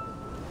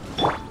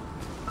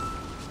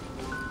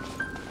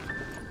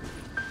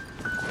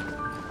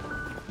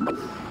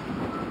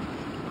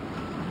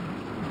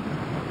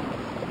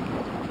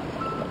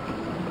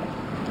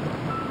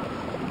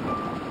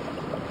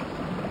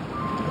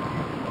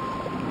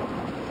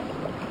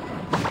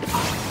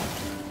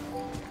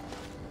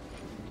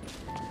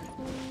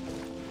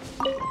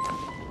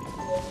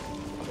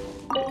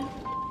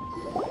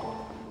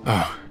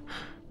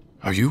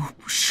 Are you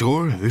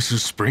sure this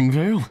is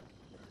Springvale?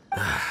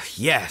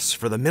 Yes,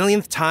 for the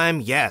millionth time,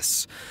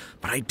 yes.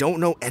 But I don't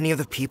know any of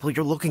the people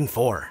you're looking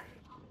for.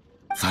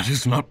 That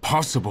is not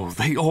possible.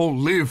 They all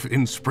live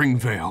in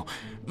Springvale.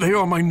 They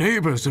are my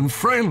neighbors and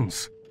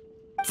friends.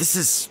 This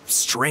is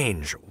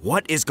strange.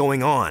 What is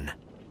going on?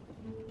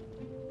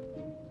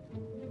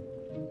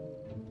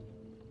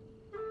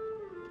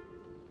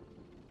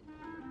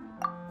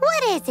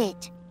 What is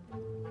it?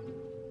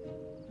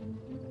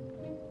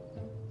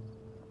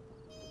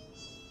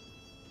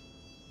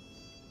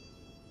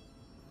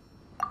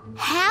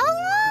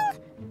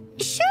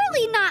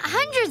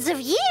 hundreds of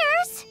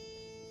years?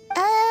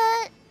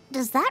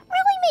 Does that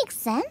really make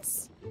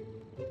sense?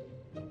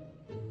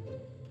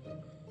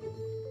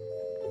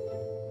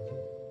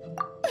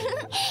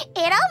 It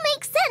all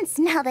makes sense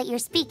now that you're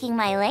speaking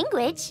my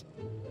language.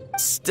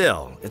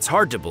 Still, it's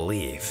hard to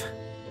believe.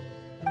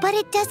 But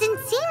it doesn't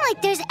seem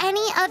like there's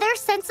any other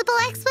sensible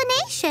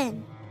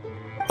explanation.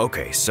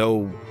 Okay,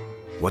 so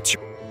what's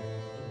your...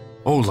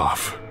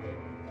 Olaf.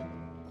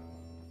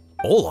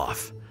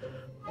 Olaf?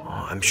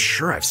 Oh, I'm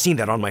sure I've seen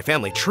that on my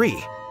family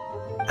tree.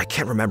 I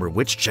can't remember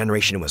which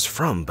generation it was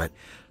from, but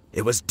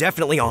it was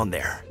definitely on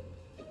there.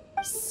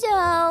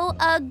 So,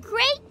 a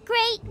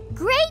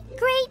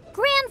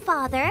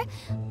great-great-great-great-grandfather,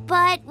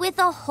 but with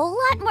a whole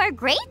lot more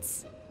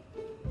greats?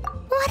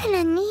 What an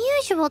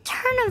unusual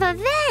turn of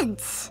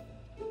events.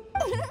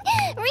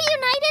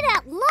 Reunited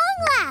at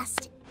long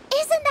last!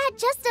 Isn't that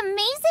just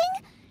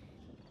amazing?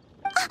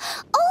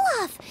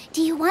 Olaf,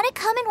 do you want to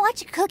come and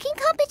watch a cooking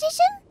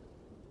competition?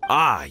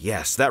 Ah,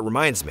 yes, that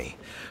reminds me.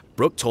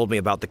 Brooke told me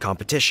about the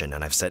competition,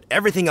 and I've set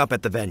everything up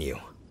at the venue.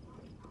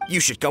 You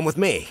should come with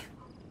me.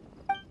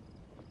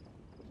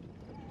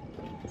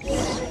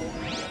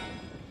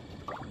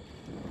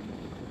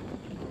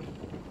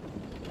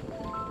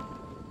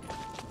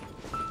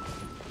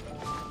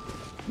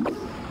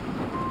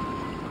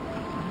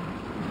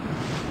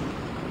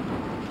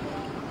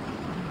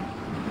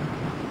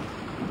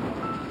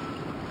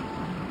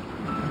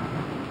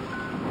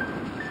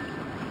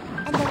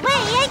 And away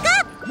I go!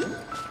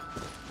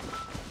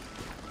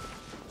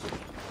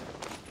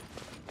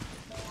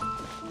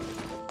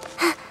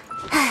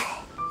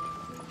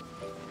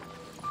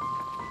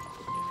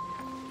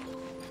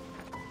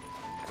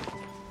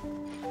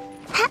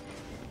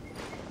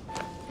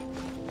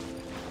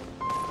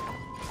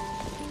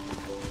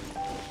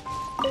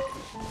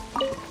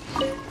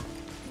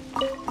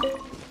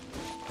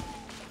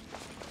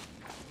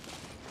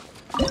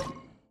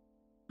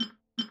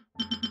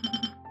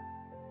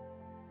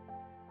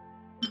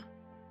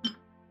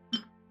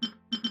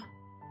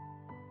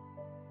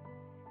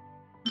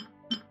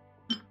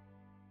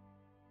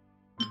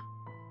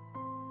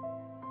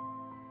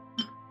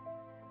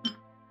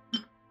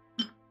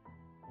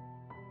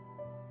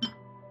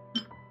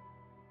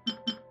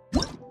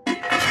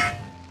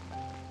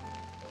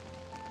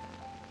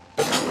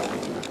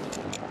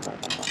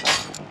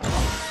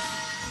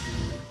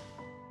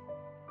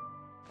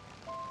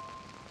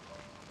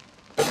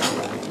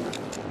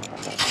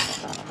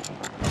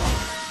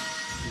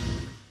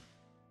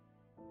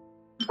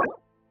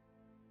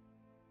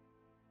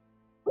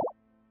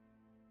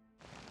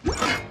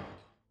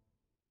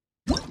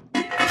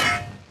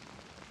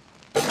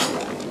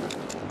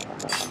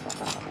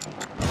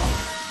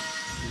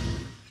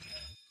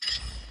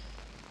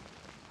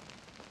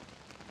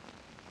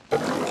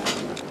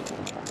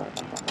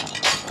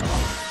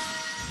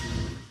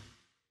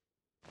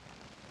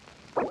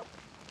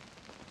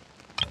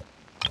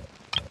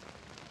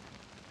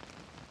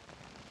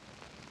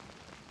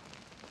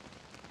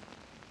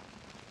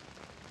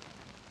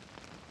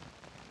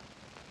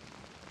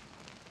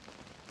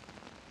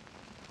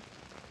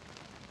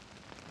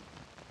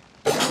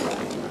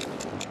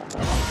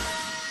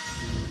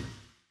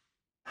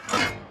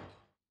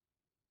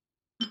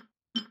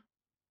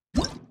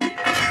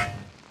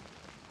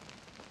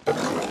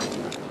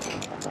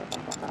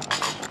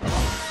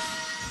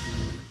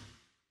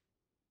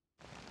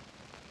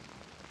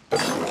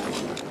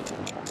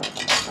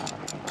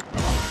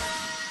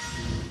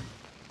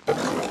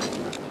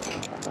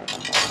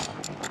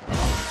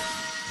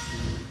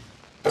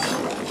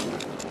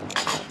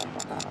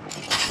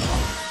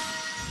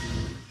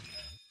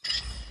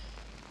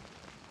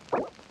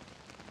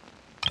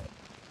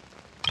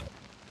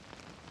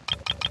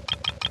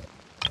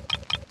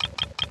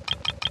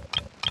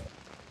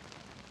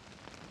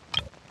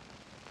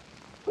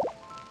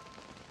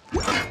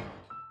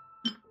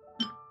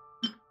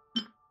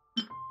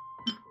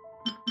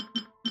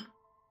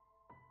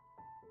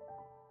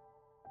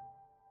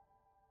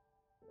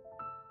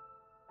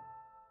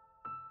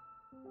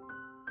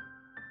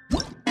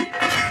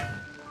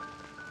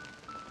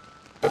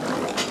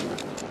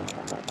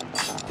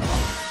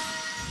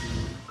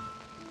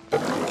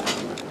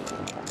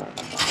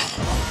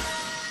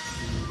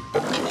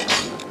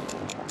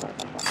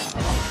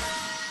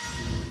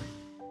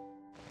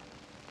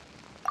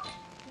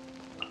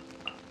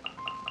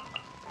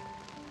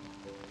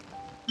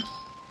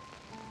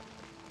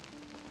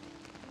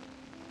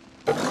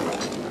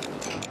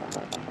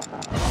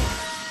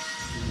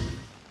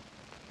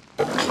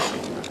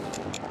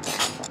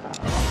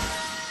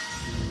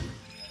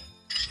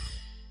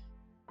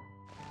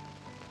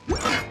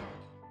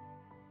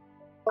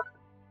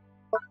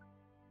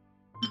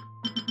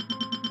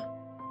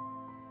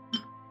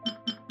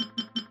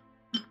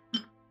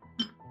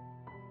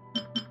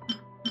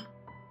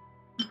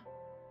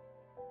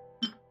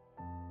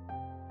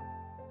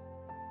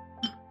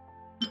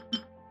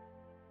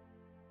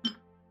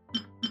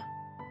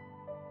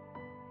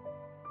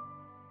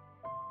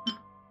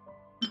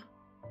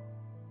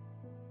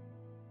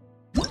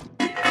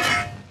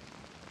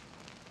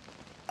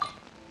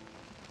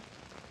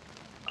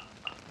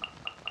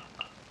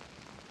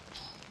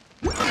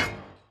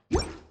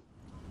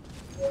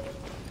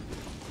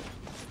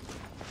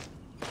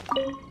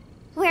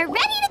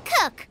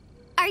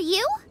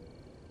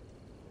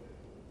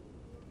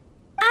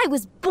 I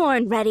was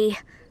born ready.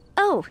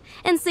 Oh,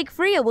 and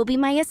Sigfria will be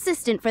my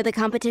assistant for the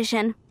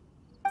competition.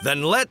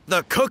 Then let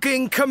the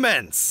cooking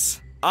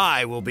commence.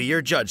 I will be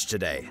your judge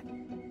today.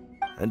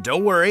 And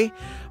don't worry,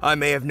 I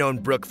may have known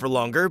Brooke for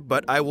longer,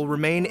 but I will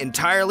remain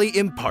entirely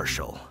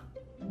impartial.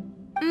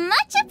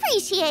 Much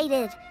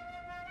appreciated.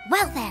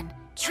 Well then,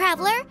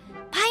 Traveler,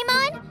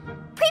 Paimon,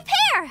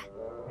 prepare!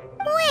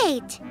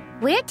 Wait,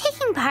 we're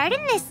taking part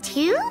in this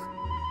too?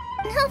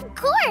 Of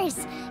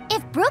course!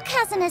 If Brooke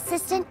has an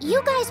assistant,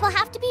 you guys will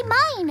have to be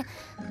mine.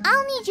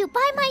 I'll need you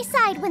by my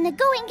side when the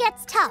going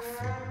gets tough.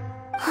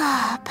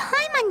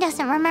 Paimon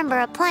doesn't remember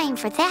applying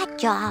for that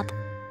job.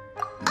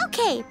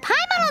 Okay,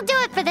 Paimon will do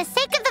it for the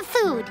sake of the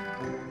food.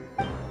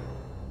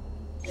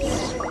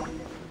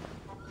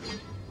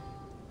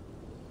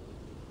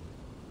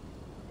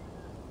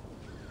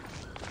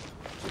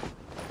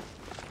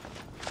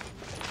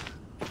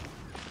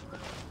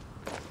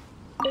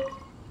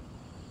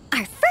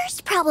 Our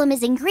first problem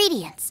is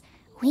ingredients.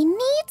 We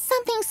need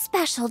something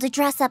special to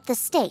dress up the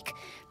steak,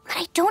 but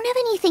I don't have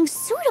anything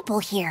suitable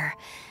here.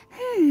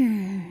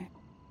 I've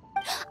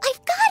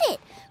got it!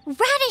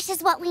 Radish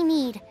is what we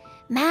need.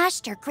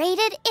 Mashed or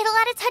grated, it'll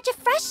add a touch of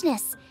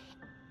freshness.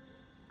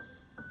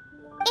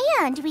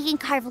 And we can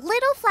carve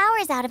little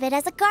flowers out of it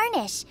as a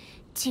garnish.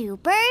 2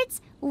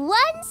 birds,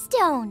 1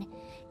 stone.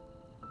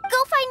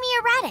 Go find me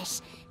a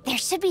radish. There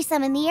should be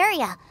some in the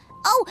area.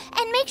 Oh,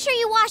 and make sure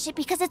you wash it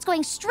because it's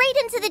going straight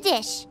into the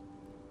dish.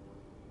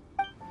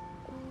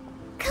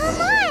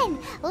 Come on,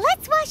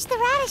 let's wash the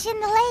radish in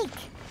the lake.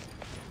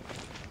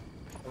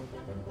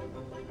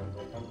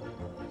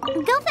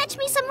 Go fetch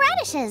me some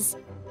radishes.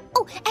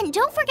 Oh, and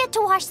don't forget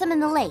to wash them in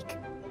the lake.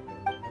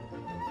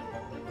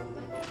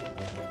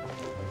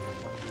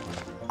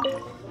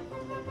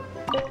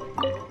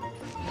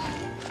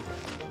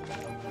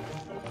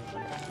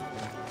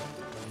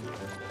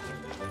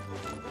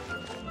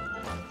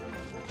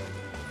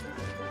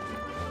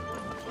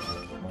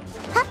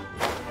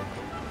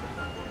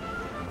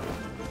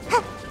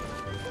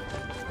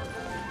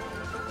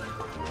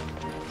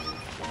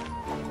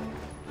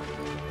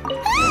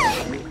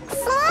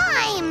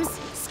 Slimes!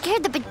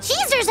 Scared the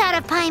bejeezers out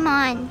of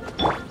Paimon.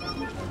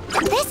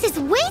 This is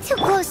way too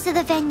close to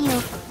the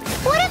venue.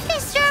 What if they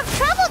stir up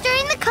trouble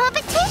during the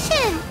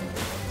competition?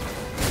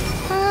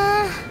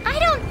 I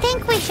don't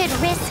think we should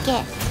risk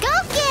it. Go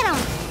get them!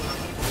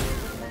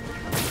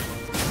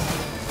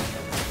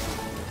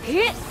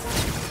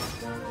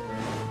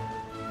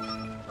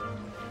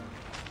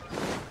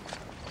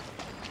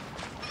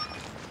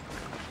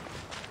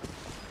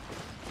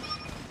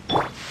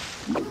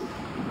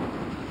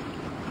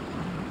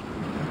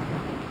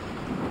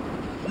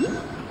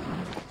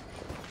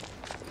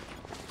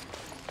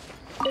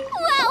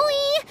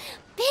 Wowie!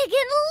 Big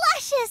and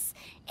luscious!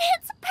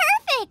 It's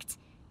perfect!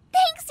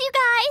 Thanks, you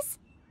guys!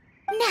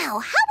 Now,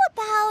 how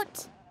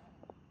about...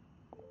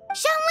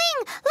 Xiangling,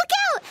 look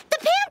out! The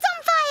pan's on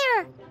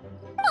fire!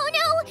 Oh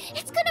no!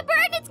 It's gonna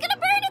burn! It's gonna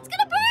burn! It's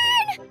gonna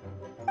burn!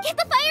 Get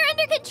the fire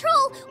under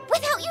control!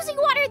 Without using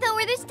water, though,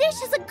 or this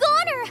dish is a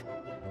goner!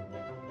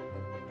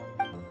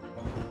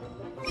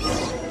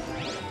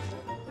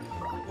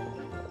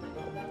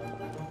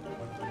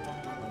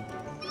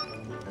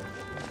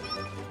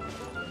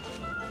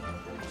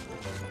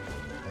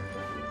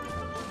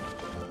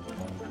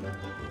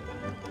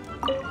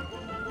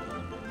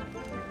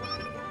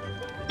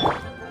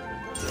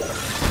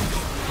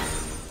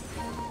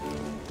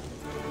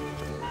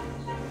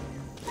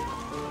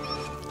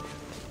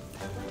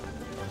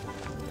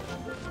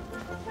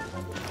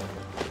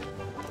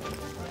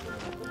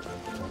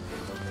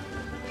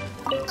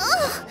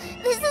 Ugh,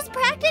 this is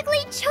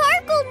practically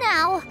charcoal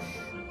now.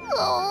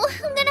 Oh,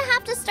 I'm gonna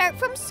have to start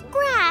from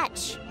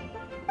scratch.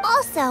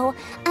 Also,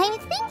 I'm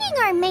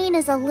thinking our main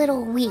is a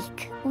little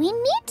weak. We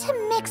need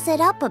to mix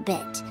it up a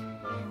bit.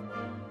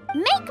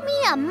 Make me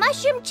a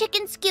mushroom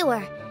chicken skewer.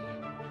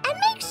 And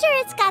make sure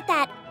it's got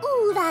that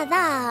ooh la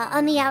la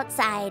on the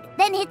outside.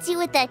 Then hits you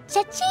with the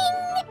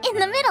cha-ching in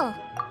the middle.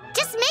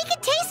 Just make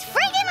it taste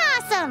friggin'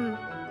 awesome!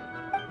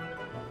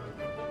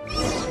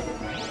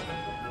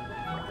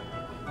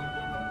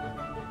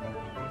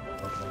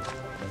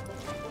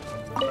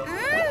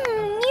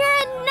 You're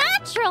a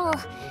natural!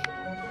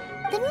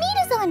 The meat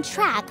is on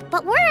track,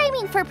 but we're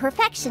aiming for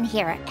perfection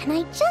here, and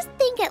I just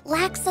think it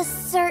lacks a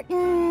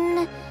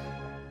certain...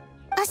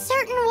 A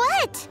certain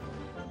what?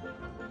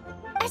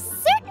 A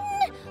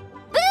certain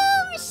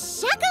boom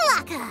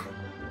shakalaka!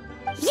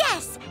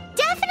 Yes,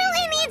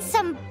 definitely needs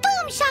some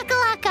boom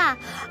shakalaka!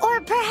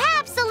 Or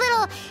perhaps a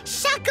little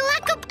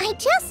shakalaka... I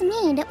just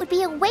mean it would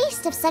be a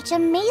waste of such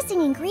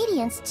amazing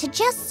ingredients to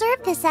just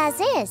serve this as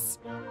is.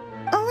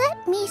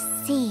 Let me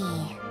see.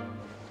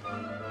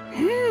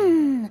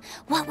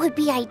 What would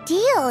be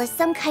ideal is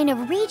some kind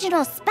of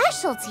regional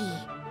specialty.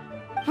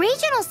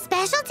 Regional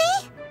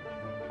specialty?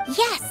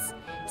 Yes,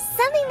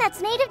 something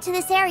that's native to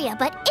this area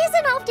but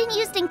isn't often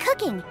used in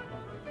cooking.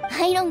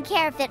 I don't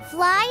care if it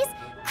flies,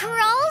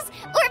 crawls,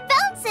 or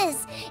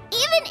bounces.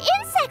 Even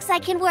insects I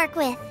can work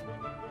with.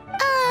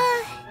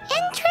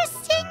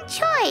 Interesting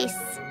choice.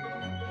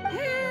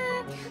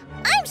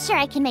 sure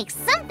I can make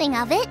something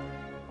of it.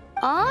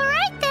 All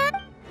right, then.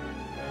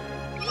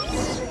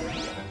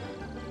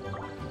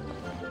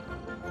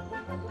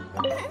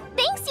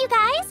 Thanks, you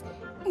guys.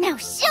 Now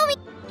show me.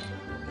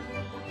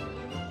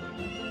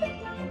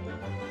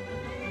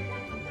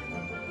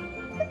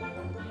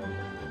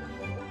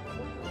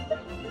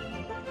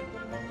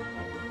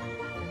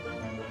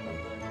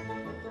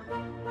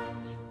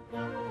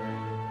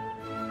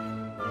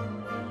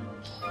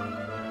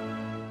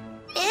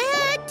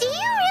 Do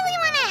you really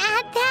want to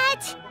add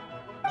that?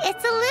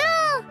 It's a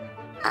little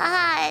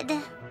odd.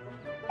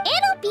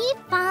 It'll be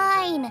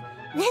fine.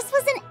 This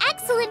was an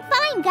excellent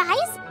find,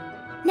 guys.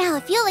 Now,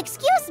 if you'll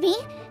excuse me,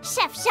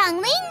 Chef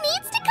Xiangling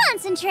needs to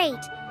concentrate.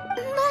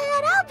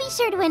 But I'll be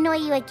sure to annoy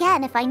you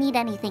again if I need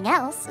anything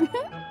else. It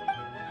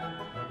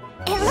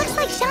looks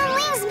like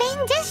Xiangling's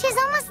main dish is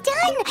almost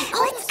done.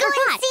 Let's go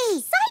and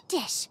see. Side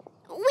dish.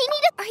 We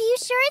need a... Are you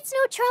sure it's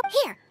no trouble?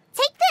 Here,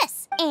 take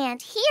this.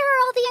 And here are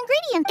all the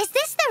ingredients. Is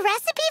this the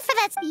recipe for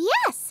that?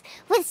 Yes.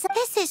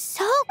 This is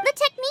so... The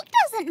technique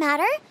doesn't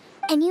matter.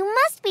 And you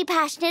must be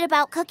passionate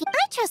about cooking.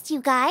 I trust you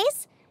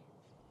guys.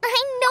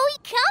 I know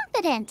you're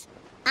confident.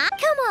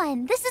 Come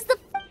on, this is the...